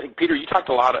I think, Peter, you talked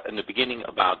a lot in the beginning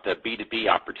about the B2B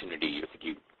opportunity. I think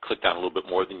you clicked on a little bit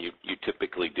more than you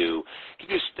typically do. Can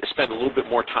you just spend a little bit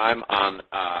more time on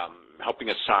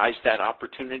helping us size that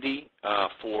opportunity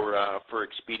for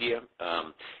Expedia,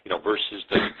 versus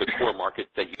the core market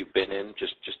that you've been in?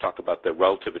 Just talk about the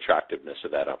relative attractiveness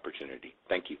of that opportunity.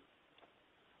 Thank you.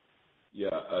 Yeah,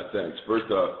 thanks.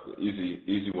 First off,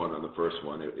 easy one on the first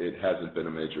one. It hasn't been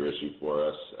a major issue for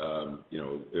us.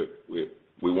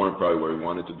 We weren't probably where we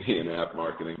wanted to be in app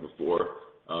marketing before.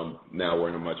 Now we're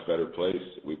in a much better place.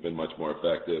 We've been much more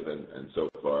effective, and so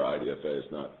far IDFA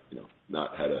has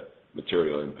not had a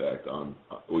material impact on.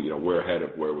 We're ahead of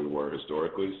where we were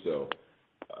historically, so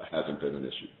it hasn't been an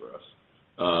issue for us.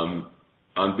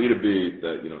 On B2B,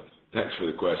 thanks for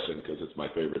the question because it's my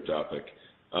favorite topic.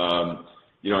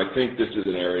 I think this is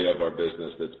an area of our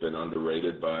business that's been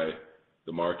underrated by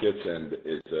the markets, and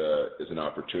is an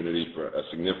opportunity for a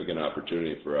significant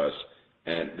opportunity for us.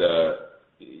 And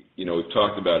we've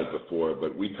talked about it before,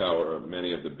 but we power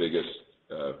many of the biggest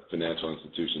financial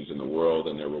institutions in the world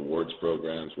and their rewards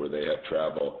programs where they have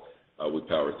travel. We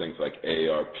power things like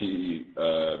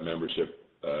AARP membership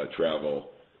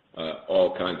travel,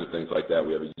 all kinds of things like that.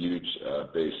 We have a huge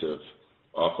base of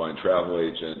offline travel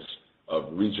agents, of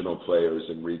regional players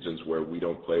in regions where we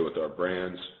don't play with our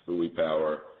brands, who we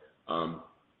power,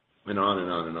 and on and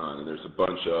on and on. And there's a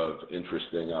bunch of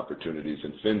interesting opportunities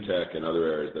in fintech and other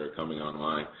areas that are coming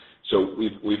online. So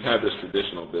we've had this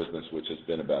traditional business, which has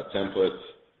been about templates,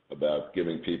 about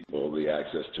giving people the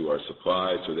access to our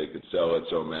supply so they could sell it.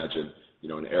 So imagine,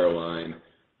 an airline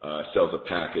sells a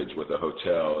package with a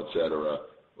hotel, et cetera.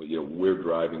 We're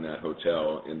driving that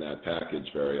hotel in that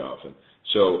package very often.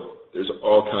 So there's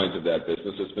all kinds of that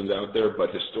business that's been out there,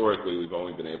 but historically we've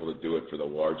only been able to do it for the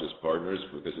largest partners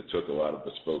because it took a lot of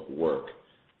bespoke work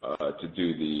to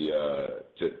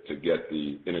get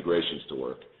the integrations to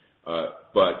work.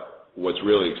 But what's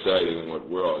really exciting and what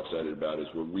we're all excited about is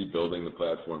we're rebuilding the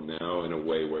platform now in a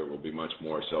way where it will be much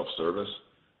more self-service,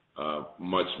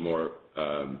 much more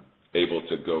able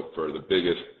to go for the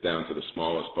biggest down to the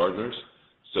smallest partners,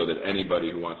 so that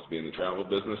anybody who wants to be in the travel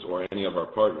business or any of our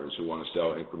partners who want to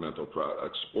sell incremental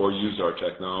products or use our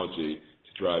technology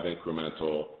to drive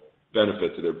incremental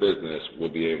benefit to their business will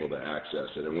be able to access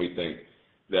it. And we think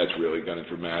that's really going to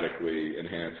dramatically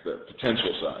enhance the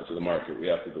potential size of the market. We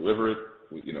have to deliver it.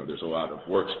 There's a lot of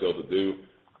work still to do,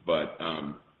 but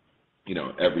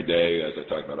every day, as I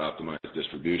talk about optimized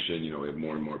distribution, we have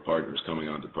more and more partners coming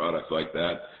onto products like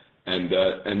that.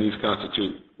 And these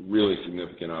constitute really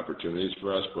significant opportunities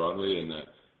for us broadly. In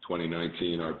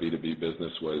 2019, our B2B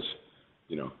business was,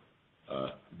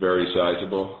 very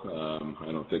sizable.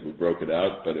 I don't think we broke it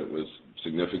out, but it was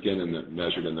significant and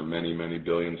measured in the many, many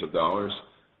billions of dollars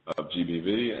of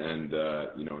GBV.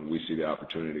 And we see the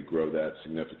opportunity to grow that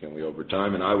significantly over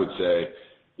time. And I would say,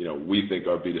 we think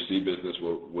our B2C business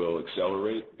will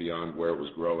accelerate beyond where it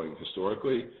was growing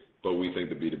historically. But we think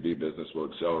the B2B business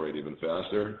will accelerate even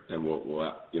faster, and will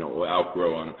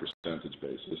outgrow on a percentage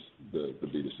basis the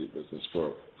B2C business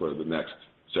for the next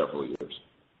several years,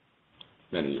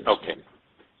 many years. Okay.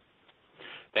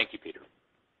 Thank you, Peter.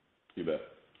 You bet.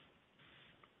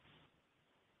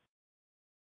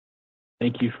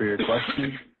 Thank you for your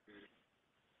question.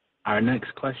 Our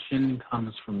next question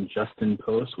comes from Justin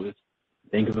Post with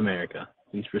Bank of America.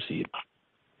 Please proceed.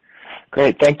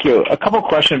 Great, thank you. A couple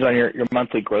questions on your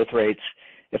monthly growth rates.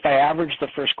 If I average the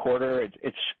first quarter,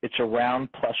 it's around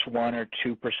 +1 or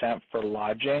 2% for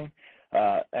lodging,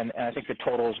 and I think the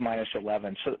total is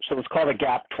 -11. So let's call it a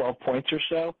gap 12 points or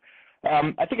so.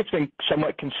 I think it's been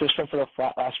somewhat consistent for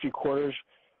the last few quarters.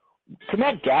 Can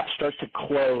that gap start to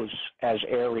close as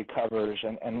air recovers,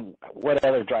 and what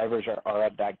other drivers are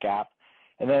at that gap?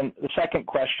 And then the second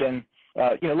question,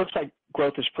 it looks like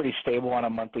growth is pretty stable on a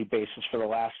monthly basis for the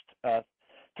last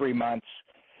 3 months.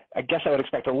 I guess I would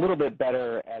expect a little bit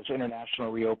better as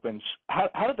international reopens.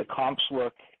 How do the comps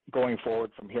look going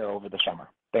forward from here over the summer?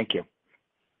 Thank you.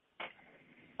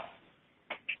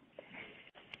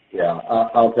 Yeah,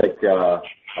 I'll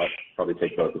probably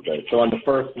take both of those. So on the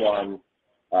first one,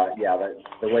 Yeah,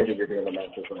 the way that you're doing the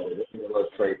math is right. It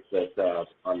illustrates that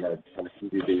on the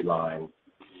CDB line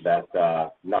that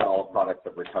not all products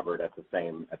have recovered at the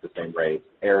same rate.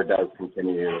 Air does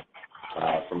continue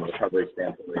from a recovery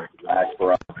standpoint to lag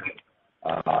for us.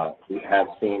 We have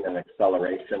seen an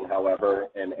acceleration, however,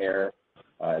 in air.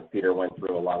 As Peter went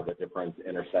through a lot of the different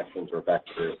intersections or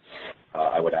vectors,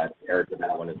 I would add air to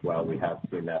that one as well. We have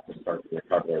seen that to start to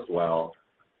recover as well.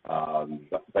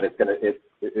 But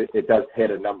it does hit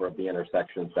a number of the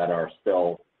intersections that are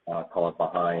still call it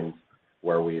behind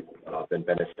where we've been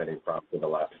benefiting from for the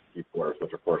last few quarters,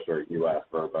 which of course are U.S.,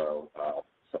 Vrbo,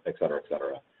 et cetera, et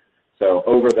cetera. So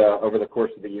over the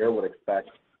course of the year, would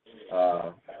expect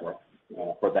for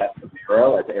that to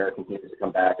zero as air continues to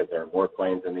come back, as there are more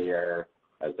planes in the air,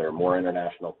 as there are more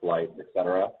international flights, et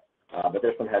cetera. But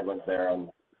there's some headwinds there,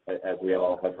 as we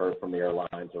all have heard from the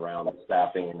airlines around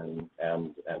staffing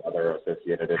and other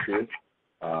associated issues.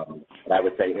 But I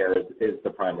would say air is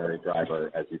the primary driver,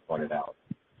 as you pointed out.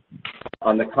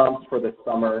 On the comps for the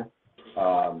summer,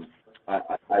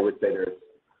 I would say there's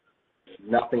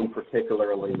nothing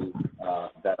particularly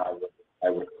that I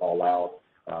would call out.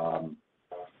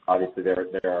 Obviously, there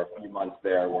are a few months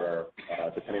there where,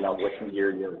 depending on which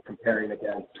year you're comparing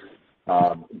against,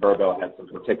 Vrbo had some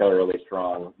particularly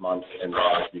strong months in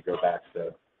there if you go back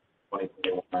to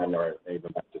 2021 or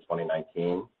even back to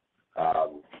 2019.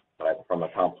 But from a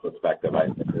comps perspective,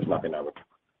 there's nothing I would.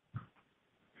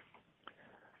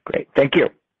 Great. Thank you.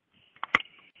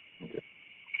 Thank you.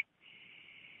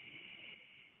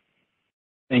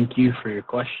 Thank you for your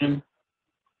question.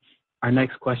 Our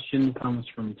next question comes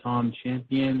from Tom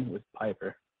Champion with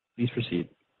Piper. Please proceed.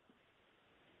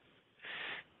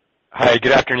 Hi,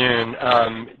 good afternoon.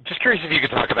 Just curious if you could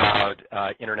talk about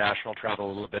international travel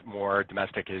a little bit more.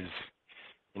 Domestic is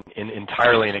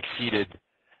entirely and exceeded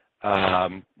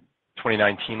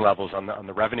 2019 levels on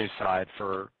the revenue side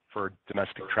for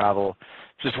domestic travel.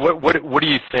 Just what do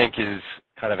you think is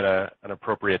kind of an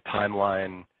appropriate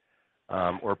timeline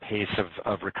or pace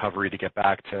of recovery to get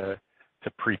back to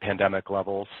pre-pandemic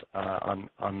levels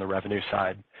on the revenue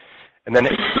side? And then,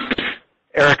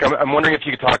 Eric, I'm wondering if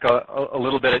you could talk a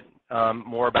little bit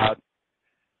more about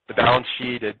the balance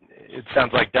sheet. It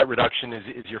sounds like debt reduction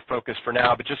is your focus for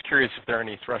now, but just curious if there are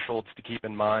any thresholds to keep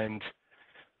in mind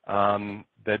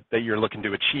that you're looking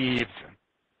to achieve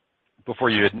before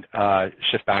you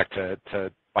shift back to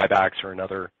buybacks or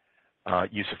another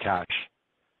use of cash.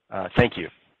 Thank you.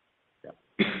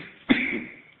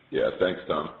 Yeah, thanks,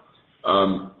 Tom.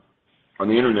 On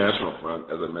the international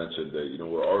front, as I mentioned,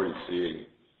 we're already seeing,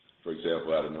 for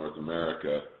example, out of North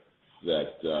America,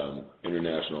 that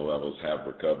international levels have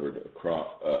recovered across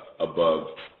above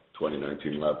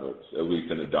 2019 levels, at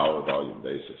least in a dollar volume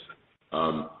basis.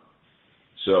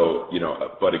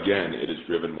 But again, it is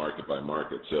driven market by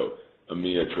market. So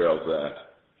EMEA trails that,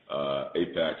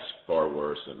 APAC's far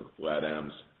worse, and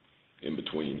LATAM's in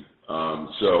between.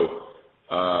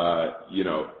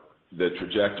 The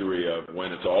trajectory of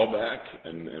when it's all back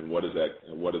and how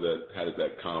does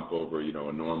that comp over, a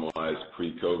normalized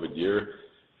pre-COVID year,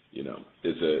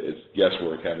 it's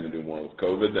guesswork, having to do more with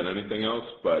COVID than anything else.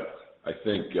 But I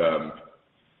think,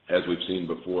 as we've seen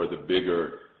before, the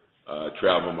bigger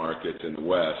travel markets in the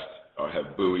West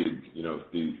have buoyed,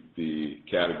 the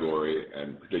category,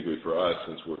 and particularly for us,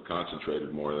 since we're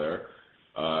concentrated more there.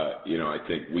 I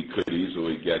think we could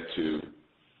easily get to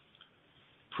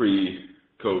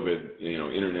pre-COVID,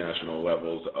 international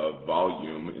levels of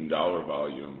volume in dollar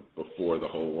volume before the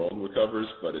whole world recovers,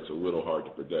 but it's a little hard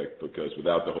to predict because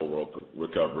without the whole world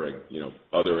recovering,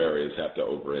 other areas have to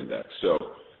over-index. So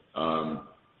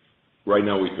right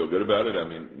now we feel good about it. I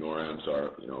mean, NORAM's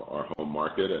our home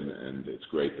market, and it's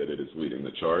great that it is leading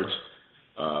the charge.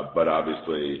 But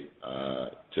obviously,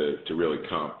 to really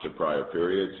comp to prior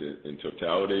periods in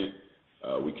totality,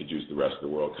 we could use the rest of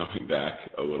the world coming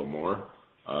back a little more.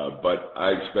 But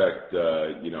I expect,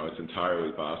 it's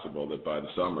entirely possible that by the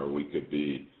summer we could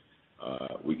be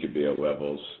at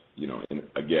levels, and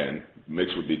again,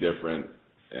 mix would be different,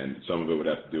 and some of it would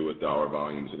have to do with dollar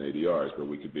volumes and ADRs, but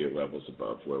we could be at levels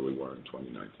above where we were in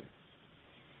 2019.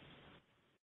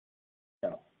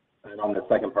 Yeah. And on the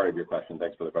second part of your question,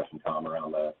 thanks for the question, Tom,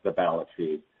 around the balance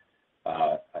sheet.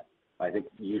 I think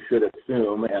you should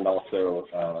assume and also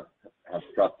have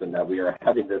trust in that we are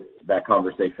having that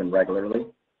conversation regularly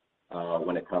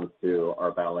when it comes to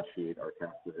our balance sheet, our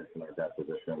cash position, our debt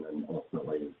position, and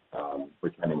ultimately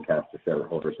returning cash to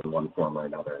shareholders in one form or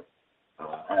another.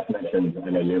 As mentioned,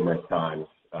 I know numerous times,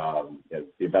 the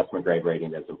investment grade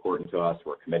rating is important to us.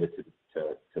 We're committed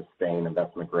to staying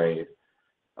investment grade.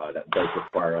 That does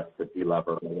require us to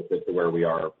delever relative to where we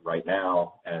are right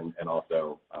now, and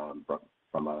also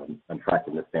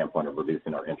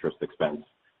reducing our interest expense.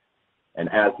 And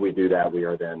as we do that, we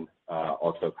are then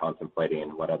also contemplating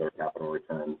what other capital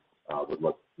returns would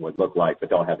look like, but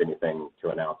don't have anything to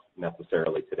announce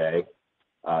necessarily today.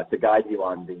 To guide you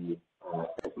on the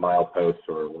mileposts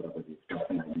or whatever the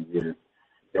expression that you use,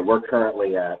 we're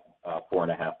currently at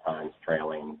 4.5 times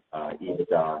trailing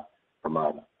EBITDA from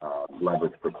a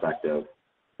leverage perspective.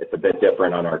 It's a bit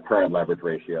different on our current leverage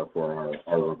ratio for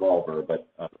our revolver, but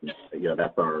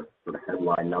that's our sort of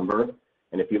headline number.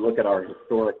 And if you look at our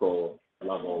historical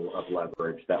level of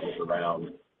leverage, that was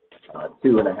around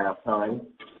 2.5 times.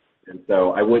 And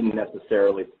so I wouldn't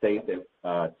necessarily state that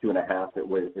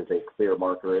 2.5 is a clear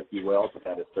marker, if you will, but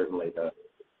that is certainly the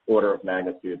order of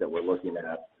magnitude that we're looking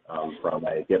at from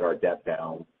a get our debt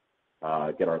down,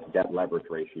 get our debt leverage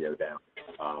ratio down.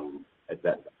 As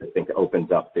that, I think,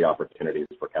 opens up the opportunities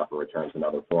for capital returns in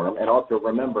other form. And also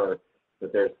remember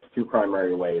that there's two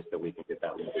primary ways that we can get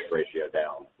that leverage ratio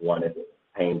down. One is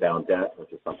paying down debt,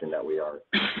 which is something that we are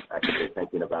actively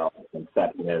thinking about, and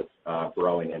second is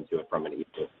growing into it from an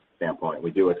EBITDA standpoint.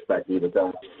 We do expect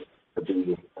EBITDA to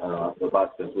be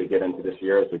robust as we get into this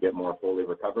year, as we get more fully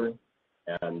recovered.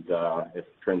 And if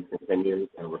trends continue,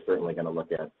 and we're certainly going to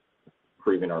look at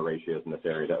improving our ratios in this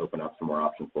area to open up some more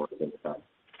options for us in the time.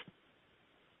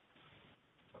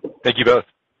 Thank you both.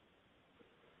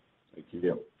 Thank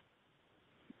you.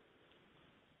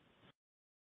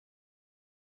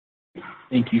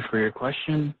 Thank you for your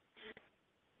question.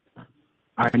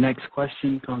 Our next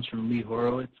question comes from Lee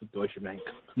Horowitz with Deutsche Bank.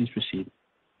 Please proceed.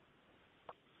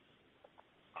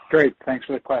 Great. Thanks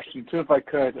for the question. Two, if I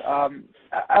could.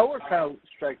 Our kind of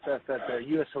strikes us that the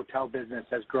U.S. hotel business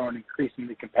has grown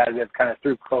increasingly competitive kind of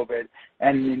through COVID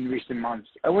and in recent months.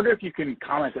 I wonder if you can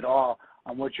comment at all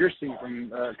on what you're seeing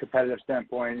from a competitive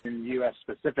standpoint in the U.S.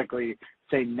 specifically,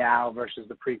 say now versus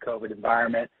the pre-COVID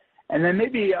environment. And then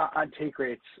maybe on take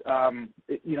rates,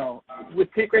 with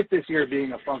take rates this year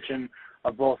being a function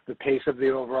of both the pace of the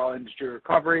overall industry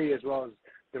recovery as well as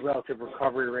the relative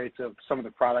recovery rates of some of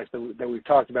the products that we've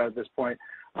talked about at this point,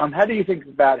 how do you think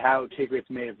about how take rates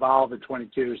may evolve in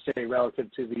 22, say,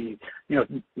 relative to the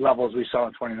levels we saw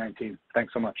in 2019?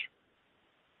 Thanks so much.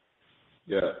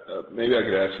 Yeah, maybe I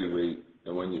could ask you, Lee,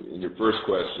 in your first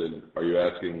question, are you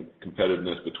asking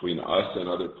competitiveness between us and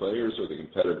other players or the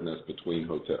competitiveness between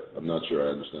hotels? I'm not sure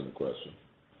I understand the question.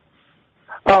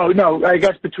 Oh, no, I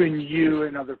guess between you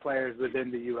and other players within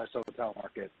the U.S. hotel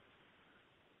market.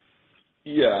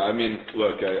 Yeah, I mean,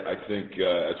 look, I think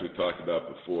as we talked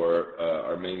about before,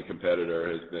 our main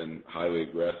competitor has been highly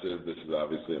aggressive. This is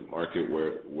obviously a market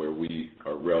where we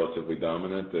are relatively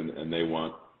dominant, and they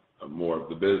want more of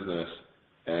the business.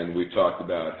 And we talked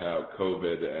about how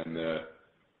COVID and the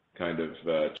kind of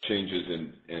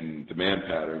changes in demand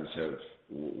patterns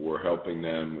were helping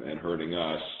them and hurting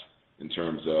us in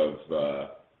terms of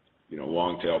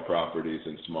long tail properties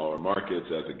in smaller markets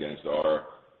as against our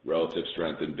relative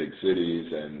strength in big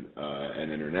cities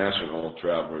and international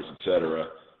travelers, et cetera.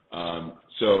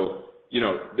 So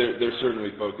they're certainly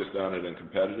focused on it and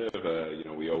competitive.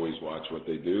 We always watch what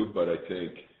they do, but I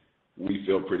think we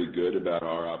feel pretty good about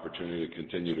our opportunity to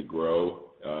continue to grow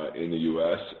in the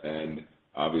U.S. and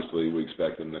obviously we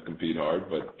expect them to compete hard,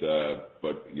 but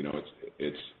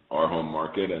it's our home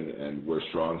market and we're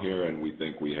strong here and we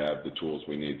think we have the tools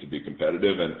we need to be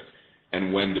competitive.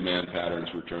 And when demand patterns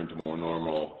return to more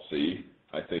normalcy,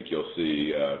 I think you'll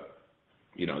see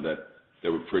that they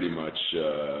were pretty much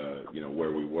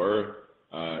where we were.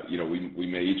 We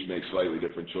may each make slightly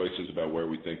different choices about where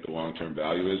we think the long-term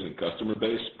value is in customer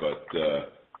base,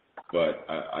 but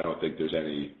I don't think there's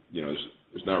any,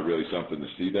 there's not really something to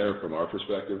see there from our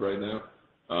perspective right now.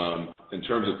 In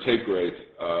terms of take rates,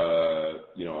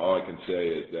 all I can say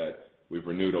is that we've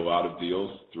renewed a lot of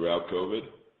deals throughout COVID.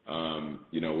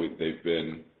 They've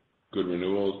been good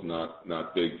renewals,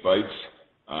 not big fights,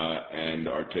 and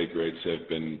our take rates have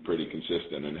been pretty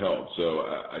consistent and held. So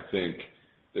I think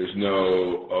there's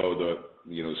no,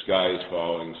 the sky is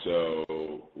falling,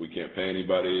 so we can't pay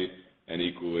anybody. And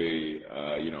equally,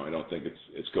 I don't think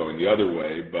it's going the other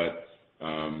way, but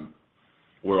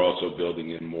we're also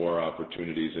building in more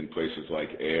opportunities in places like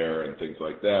air and things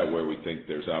like that, where we think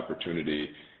there's opportunity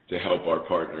to help our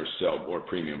partners sell more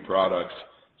premium products,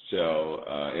 sell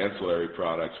ancillary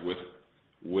products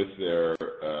with their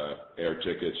air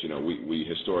tickets. We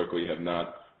historically have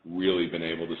not really been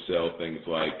able to sell things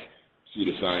like seat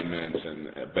assignments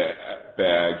and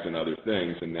bags and other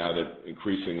things, and now that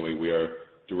increasingly we are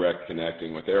direct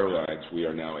connecting with airlines, we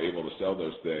are now able to sell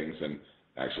those things. And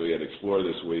actually at Explore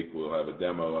this week, we'll have a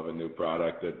demo of a new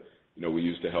product that we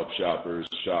use to help shoppers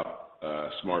shop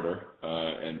smarter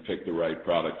and pick the right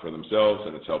product for themselves,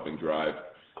 and it's helping drive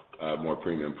more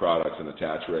premium products and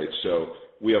attach rates. So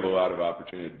we have a lot of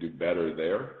opportunity to do better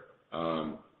there.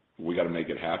 We got to make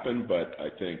it happen, but I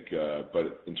think,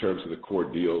 but in terms of the core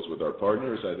deals with our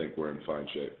partners, I think we're in fine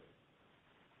shape.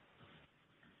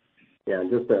 Yeah, and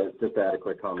just to add a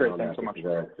quick comment Great, on thanks that, so much.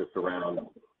 just around,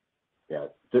 yeah,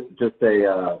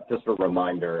 just a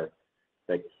reminder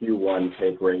that Q1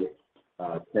 take rates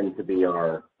tend to be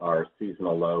our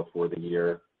seasonal low for the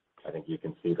year. I think you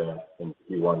can see that in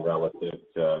Q1 relative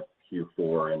to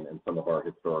Q4 and some of our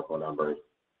historical numbers.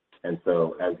 And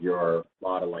so as you're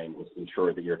modeling, just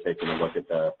ensure that you're taking a look at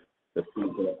the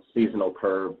seasonal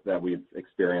curve that we've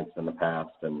experienced in the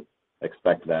past and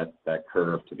expect that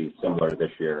curve to be similar this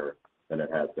year than it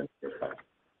has been in the past.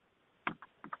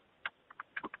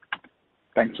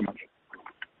 Thanks so much.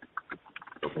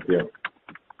 Thank you.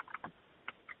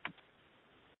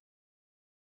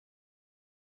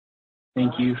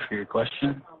 Thank you for your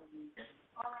question.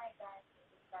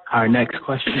 Our next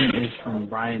question is from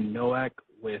Brian Nowak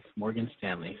with Morgan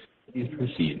Stanley. Please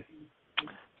proceed.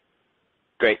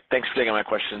 Great. Thanks for taking my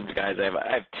questions, guys.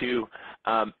 I have two.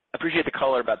 Appreciate the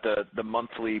color about the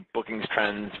monthly bookings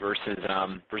trends versus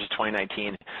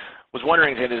 2019. Was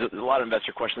wondering, and there's a lot of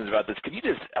investor questions about this. Could you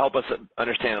just help us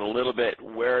understand a little bit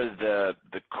where the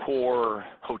core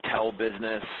hotel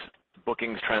business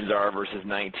bookings trends are versus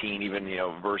 19, even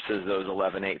versus those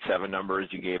 11,870 numbers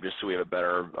you gave, just so we have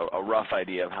a rough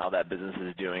idea of how that business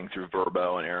is doing through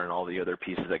Vrbo and Air and all the other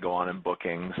pieces that go on in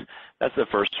bookings. That's the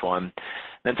first one.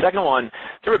 Then second one,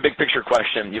 sort of a big picture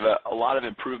question. You have a lot of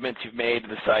improvements you've made to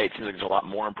the site. Seems like there's a lot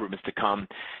more improvements to come.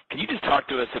 Can you just talk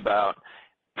to us about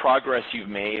progress you've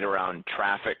made around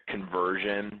traffic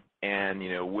conversion and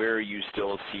where you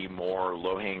still see more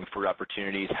low-hanging fruit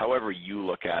opportunities, however you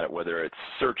look at it, whether it's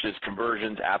searches,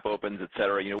 conversions, app opens, et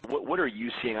cetera. What are you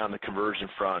seeing on the conversion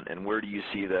front, and where do you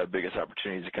see the biggest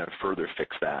opportunities to kind of further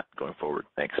fix that going forward?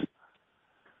 Thanks.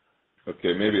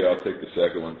 Okay, maybe I'll take the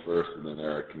second one first, and then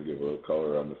Eric can give a little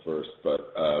color on the first.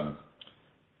 But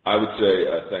I would say,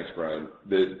 thanks, Brian.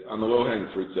 On the low-hanging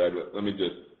fruit side, let me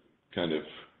just kind of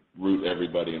root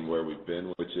everybody in where we've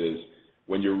been, which is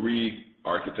when you're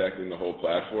re-architecting the whole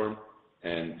platform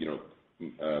and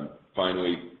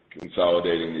finally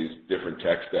consolidating these different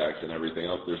tech stacks and everything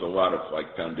else, there's a lot of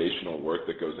foundational work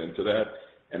that goes into that,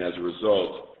 and as a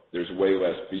result, there's way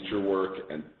less feature work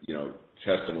and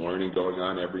test and learning going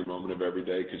on every moment of every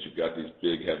day because you've got these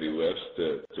big heavy lifts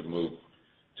to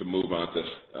move onto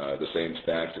the same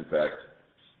stacks. In fact,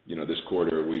 this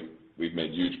quarter we've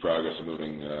made huge progress in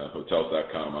moving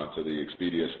Hotels.com onto the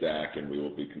Expedia stack, and we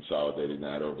will be consolidating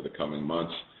that over the coming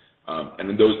months. And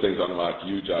then those things unlock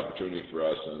huge opportunity for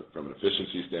us from an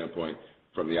efficiency standpoint,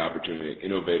 from the opportunity to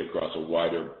innovate across a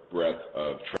wider breadth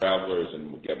of travelers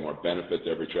and get more benefit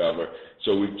to every traveler.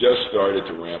 So we've just started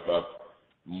to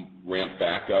ramp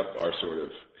back up our sort of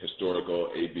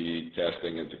historical A/B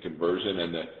testing into conversion,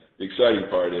 and the exciting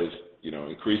part is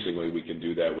increasingly we can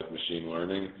do that with machine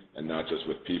learning and not just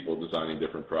with people designing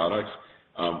different products.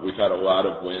 We've had a lot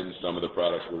of wins. Some of the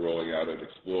products we're rolling out at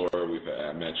Explore,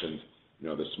 I mentioned,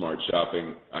 the smart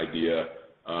shopping idea,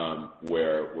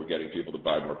 where we're getting people to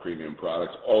buy more premium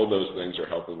products. All those things are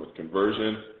helping with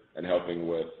conversion and helping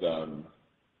with,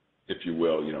 if you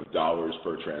will, dollars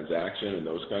per transaction and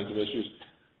those kinds of issues.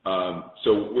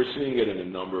 So we're seeing it in a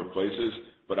number of places,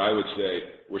 but I would say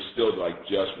we're still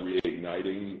just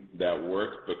reigniting that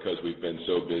work because we've been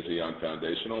so busy on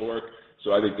foundational work.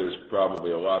 So I think there's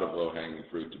probably a lot of low-hanging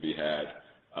fruit to be had.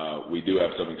 We do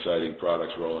have some exciting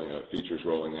products features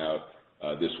rolling out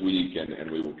this week,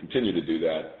 and we will continue to do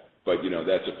that. But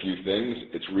that's a few things.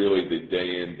 It's really the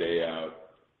day in, day out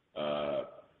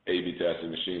A/B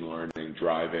testing, machine learning,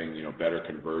 driving better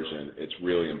conversion. It's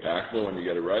really impactful when you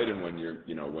get it right, and when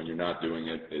you're not doing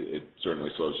it, it certainly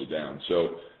slows you down.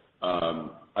 So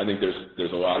I think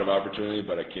there's a lot of opportunity,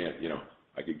 but I can't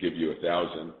I could give you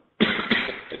 1,000.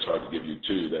 It's hard to give you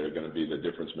 2 that are going to be the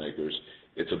difference makers.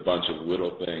 It's a bunch of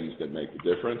little things that make the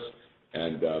difference,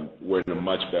 and we're in a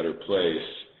much better place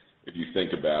if you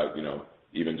think about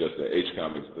even just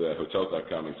the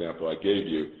Hotels.com example I gave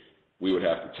you. We would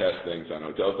have to test things on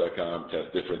Hotels.com,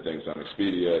 test different things on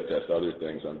Expedia, test other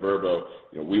things on Vrbo.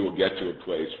 We will get to a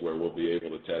place where we'll be able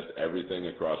to test everything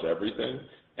across everything,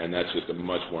 and that's just a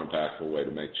much more impactful way to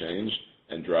make change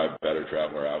and drive better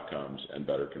traveler outcomes and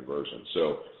better conversion.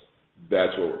 So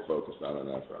that's what we're focused on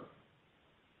that front.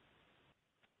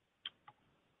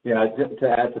 Yeah, to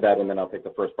add to that, and then I'll take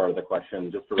the first part of the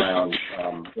question, just around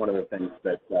one of the things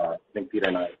that I think Peter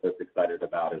and I are most excited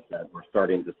about is that we're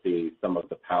starting to see some of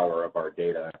the power of our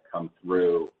data come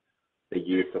through the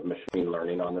use of machine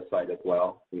learning on the site as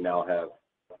well. We now have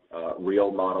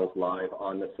real models live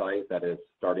on the site that is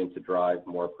starting to drive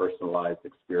more personalized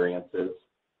experiences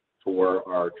for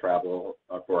our travelers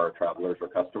or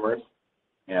customers.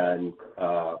 And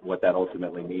what that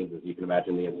ultimately means is you can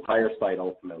imagine the entire site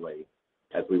ultimately,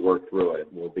 as we work through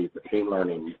it, will be machine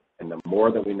learning. And the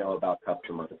more that we know about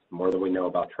customers, the more that we know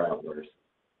about travelers,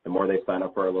 the more they sign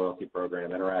up for our loyalty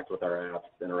program, interact with our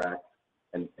apps, interact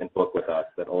and book with us,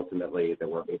 that ultimately that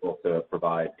we're able to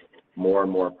provide more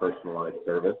and more personalized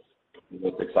service. And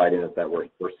what's exciting is that we're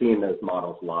seeing those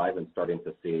models live and starting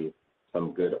to see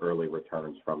some good early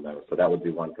returns from those. So that would be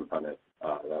one component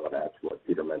that I would add to what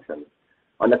Peter mentioned.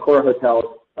 On the core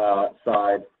hotel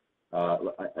side,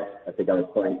 I think I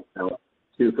would point out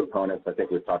two components. I think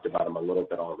we've talked about them a little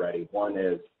bit already. One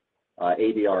is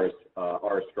ADRs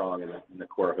are strong in the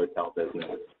core hotel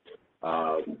business.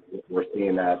 We're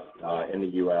seeing that in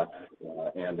the U.S.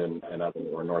 and in other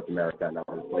or North America and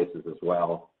other places as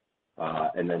well.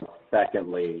 And then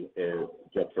secondly is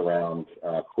just around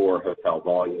core hotel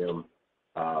volume.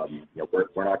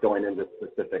 We're not going into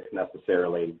specifics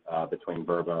necessarily between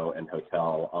Vrbo and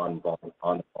hotel on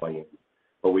volume,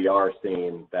 but we are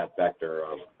seeing that vector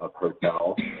of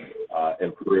hotel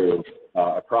improve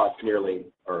across nearly,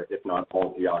 or if not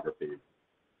all geographies.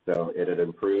 So it had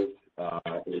improved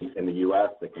in the U.S.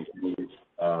 It continues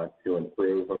to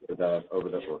improve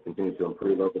or continues to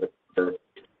improve over the quarter,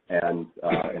 and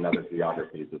in other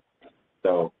geographies.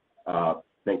 So I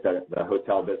think that the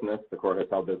hotel business, the core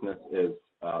hotel business, is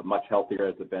much healthier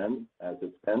as it's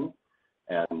been,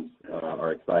 and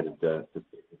are excited to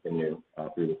continue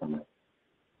through the summer.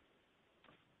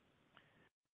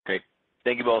 Great.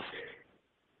 Thank you both.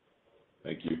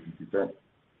 Thank you. Sure.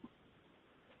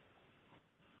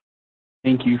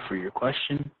 Thank you for your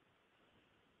question.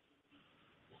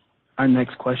 Our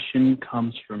next question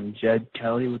comes from Jed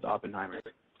Kelly with Oppenheimer.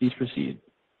 Please proceed.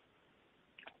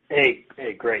 Hey,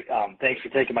 great. Thanks for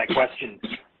taking my question.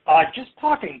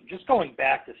 Just going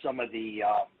back to some of the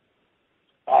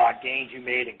gains you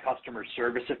made in customer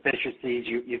service efficiencies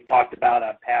you've talked about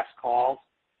on past calls.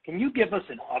 Can you give us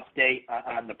an update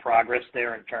on the progress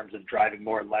there in terms of driving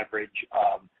more leverage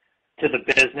to the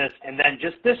business? And then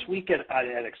just this week at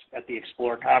the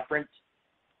Explore conference,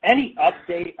 any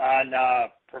update on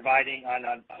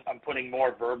putting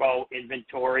more Vrbo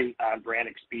inventory on brand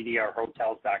Expedia or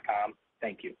Hotels.com?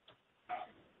 Thank you.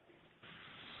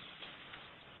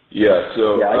 Yeah.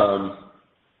 So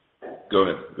go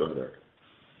ahead, Eric.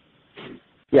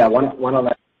 Yeah. One on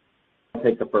that. I'll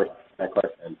take the first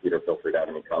question, and Peter, feel free to add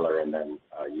any color, and then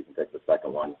you can take the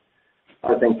second one.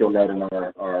 I think you'll note in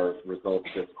our results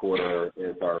this quarter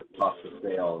is our cost of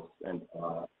sales, and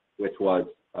which was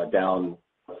down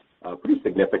pretty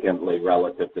significantly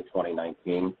relative to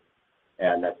 2019,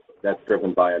 and that's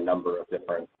driven by a number of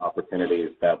different opportunities.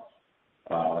 That's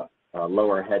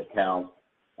lower headcount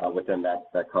within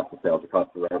that cost of sales, the cost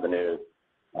of revenue.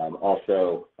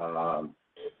 Also,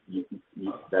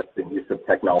 that's the use of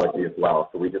technology as well.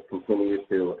 So we just continue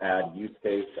to add use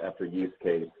case after use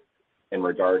case in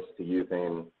regards to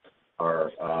using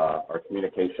our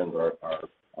communications, our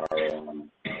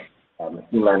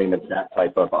machine learning and that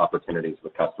type of opportunities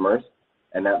with customers,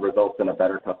 and that results in a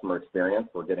better customer experience.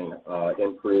 We're getting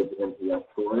improved NPS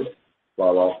scores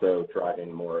while also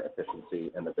driving more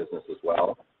efficiency in the business as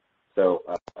well. So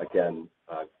again,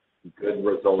 good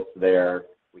results there.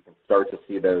 We can start to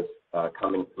see those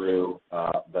coming through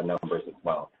the numbers as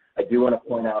well. I do want to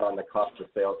point out on the cost of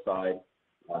sales side,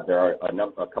 there are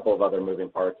a couple of other moving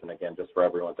parts, and again, just for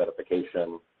everyone's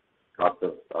edification, cost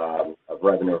of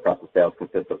revenue or cost of sales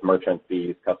consists of merchant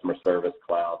fees, customer service,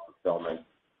 cloud, fulfillment,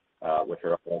 which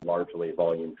are all largely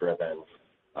volume driven.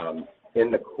 In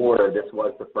the quarter, this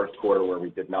was the first quarter where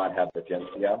we did not have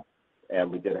Agencia, and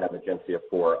we did have Agencia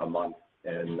for a month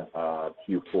in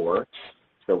Q4.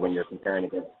 So when you're comparing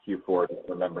against Q4, just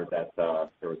remember that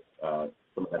there was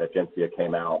some of that Agencia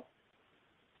came out.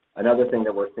 Another thing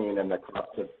that we're seeing in the cost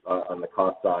on the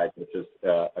cost side, which is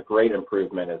a great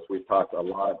improvement, is we've talked a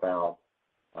lot about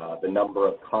the number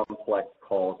of complex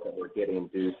calls that we're getting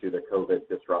due to the COVID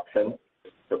disruption.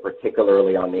 So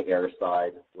particularly on the air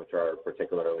side, which are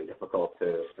particularly difficult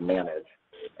to manage,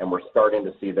 and we're starting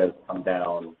to see those come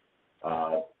down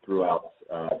throughout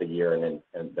the year and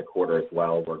the quarter as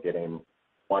well.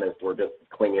 One is we're just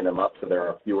cleaning them up so there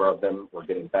are fewer of them. We're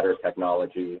getting better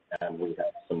technology, and we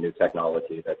have some new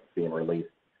technology that's being released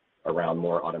around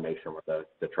more automation where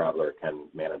the traveler can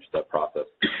manage the process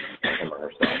him or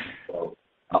herself. So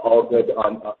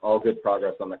all good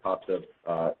progress on the cost of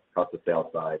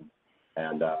sales side,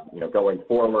 and going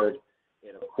forward,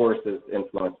 it of course is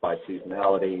influenced by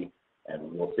seasonality,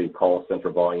 and we'll see call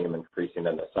center volume increasing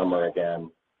in the summer again.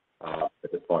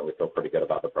 At this point, we feel pretty good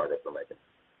about the progress we're making.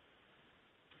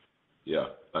 Yeah,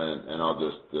 and I'll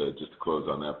just to close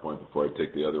on that point before I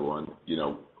take the other one.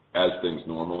 As things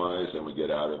normalize and we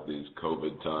get out of these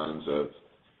COVID times of,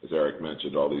 as Eric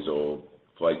mentioned, all these old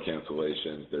flight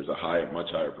cancellations, there's a much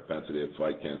higher propensity of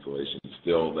flight cancellations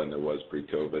still than there was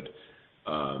pre-COVID,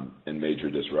 and major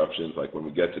disruptions. Like when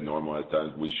we get to normalized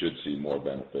times, we should see more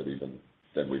benefit even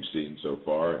than we've seen so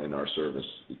far in our service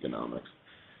economics.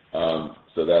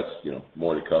 So that's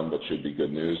more to come, but should be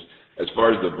good news. As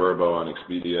far as the Vrbo on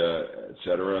Expedia, et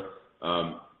cetera,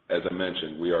 as I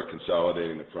mentioned, we are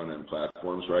consolidating the front-end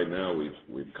platforms right now.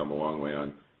 We've come a long way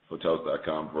on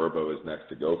Hotels.com. Vrbo is next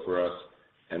to go for us.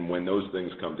 And when those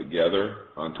things come together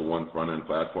onto one front-end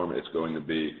platform, it's going to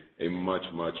be a much,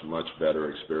 much, much better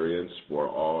experience for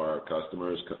all our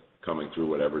customers coming through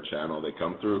whatever channel they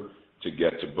come through to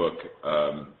get to book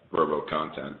Vrbo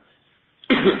content.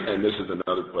 And this is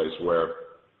another place where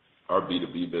our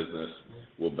B2B business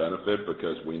will benefit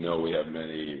because we know we have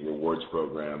many rewards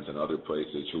programs and other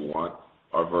places who want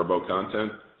our Vrbo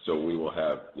content. So we will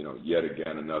have, yet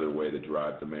again, another way to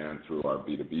drive demand through our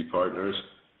B2B partners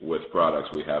with products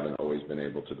we haven't always been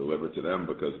able to deliver to them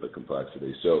because of the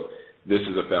complexity. So this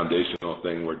is a foundational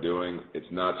thing we're doing. It's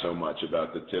not so much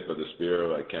about the tip of the spear,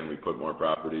 like can we put more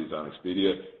properties on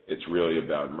Expedia? It's really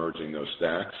about merging those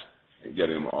stacks and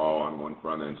getting them all on one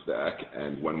front-end stack.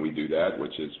 And when we do that,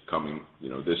 which is coming,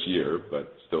 this year,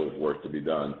 but still work to be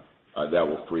done, that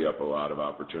will free up a lot of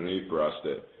opportunity for us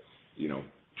to,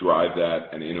 drive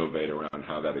that and innovate around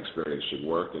how that experience should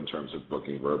work in terms of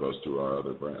booking Vrbos through our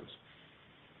other brands.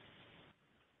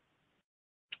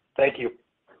 Thank you.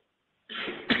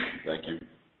 Thank you.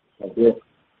 Thank you.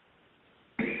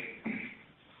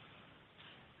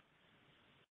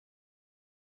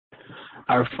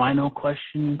 Our final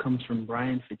question comes from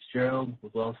Brian Fitzgerald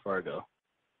with Wells Fargo.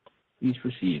 Please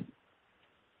proceed.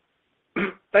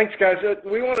 Thanks, guys.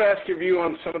 We want to ask your view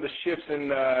on some of the shifts in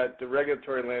the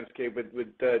regulatory landscape with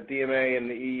DMA and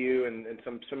the EU and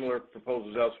some similar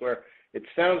proposals elsewhere. It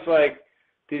sounds like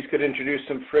these could introduce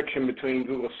some friction between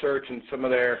Google Search and some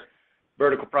of their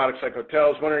vertical products like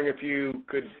hotels. Wondering if you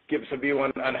could give us a view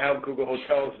on how Google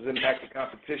Hotels has impacted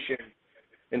competition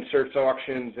in search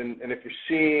auctions, and if you're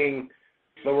seeing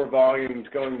lower volumes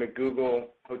going to Google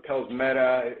Hotels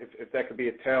Meta, if that could be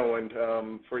a tailwind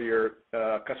for your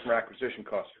customer acquisition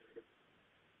costs.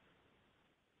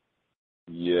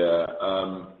 Yeah,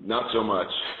 not so much.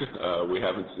 We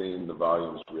haven't seen the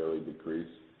volumes really decrease.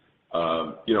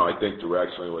 I think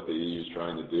directionally what the EU is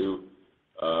trying to do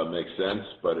makes sense,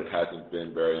 but it hasn't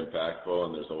been very impactful,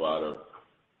 and there's a lot of,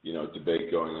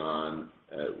 debate going on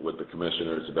with the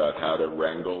commissioners about how to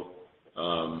wrangle,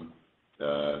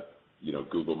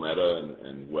 Google Meta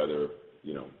and whether,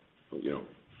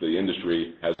 the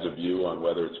industry has a view on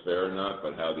whether it's fair or not,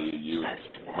 but how the EU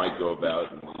might go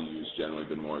about, and the EU's generally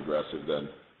been more aggressive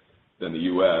than the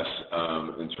U.S.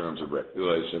 In terms of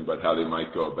regulation, but how they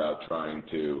might go about trying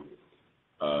to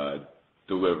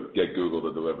get Google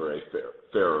to deliver a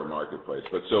fairer marketplace.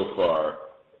 But so far,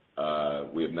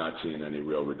 we have not seen any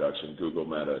real reduction. Google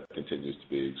Meta continues to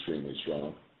be extremely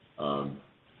strong,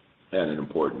 and an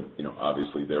important,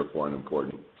 obviously therefore an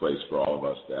important place for all of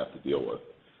us to have to deal with.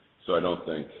 So I don't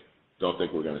think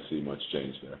we're going to see much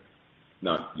change there,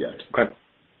 not yet. Okay.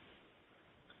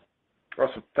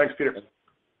 Awesome. Thanks, Peter.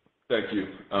 Thank you.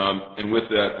 And with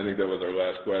that, I think that was our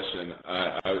last question.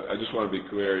 I just want to be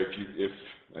clear, if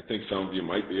I think some of you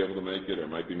might be able to make it or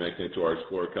might be making it to our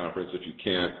Explore conference. If you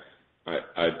can't,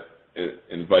 I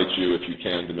invite you, if you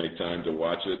can, to make time to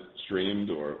watch it streamed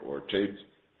or taped.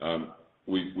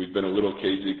 We've been a little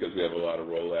cagey because we have a lot of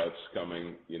rollouts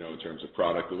coming, in terms of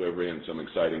product delivery and some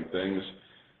exciting things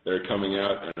that are coming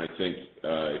out. And I think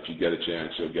if you get a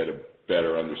chance, you'll get a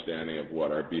better understanding of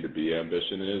what our B2B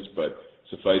ambition is. But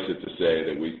suffice it to say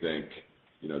that we think,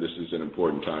 this is an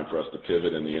important time for us to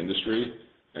pivot in the industry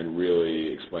and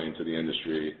really explain to the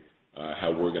industry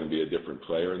how we're going to be a different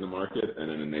player in the market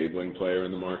and an enabling player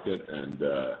in the market.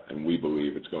 And we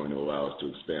believe it's going to allow us to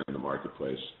expand the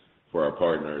marketplace for our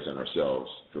partners and ourselves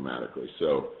dramatically.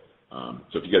 So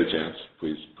if you get a chance,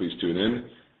 please tune in.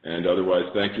 And otherwise,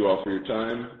 thank you all for your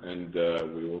time, and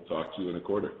we will talk to you in a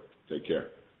quarter. Take care.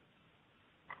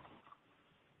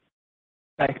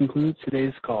 That concludes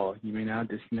today's call. You may now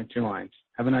disconnect your lines.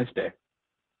 Have a nice day.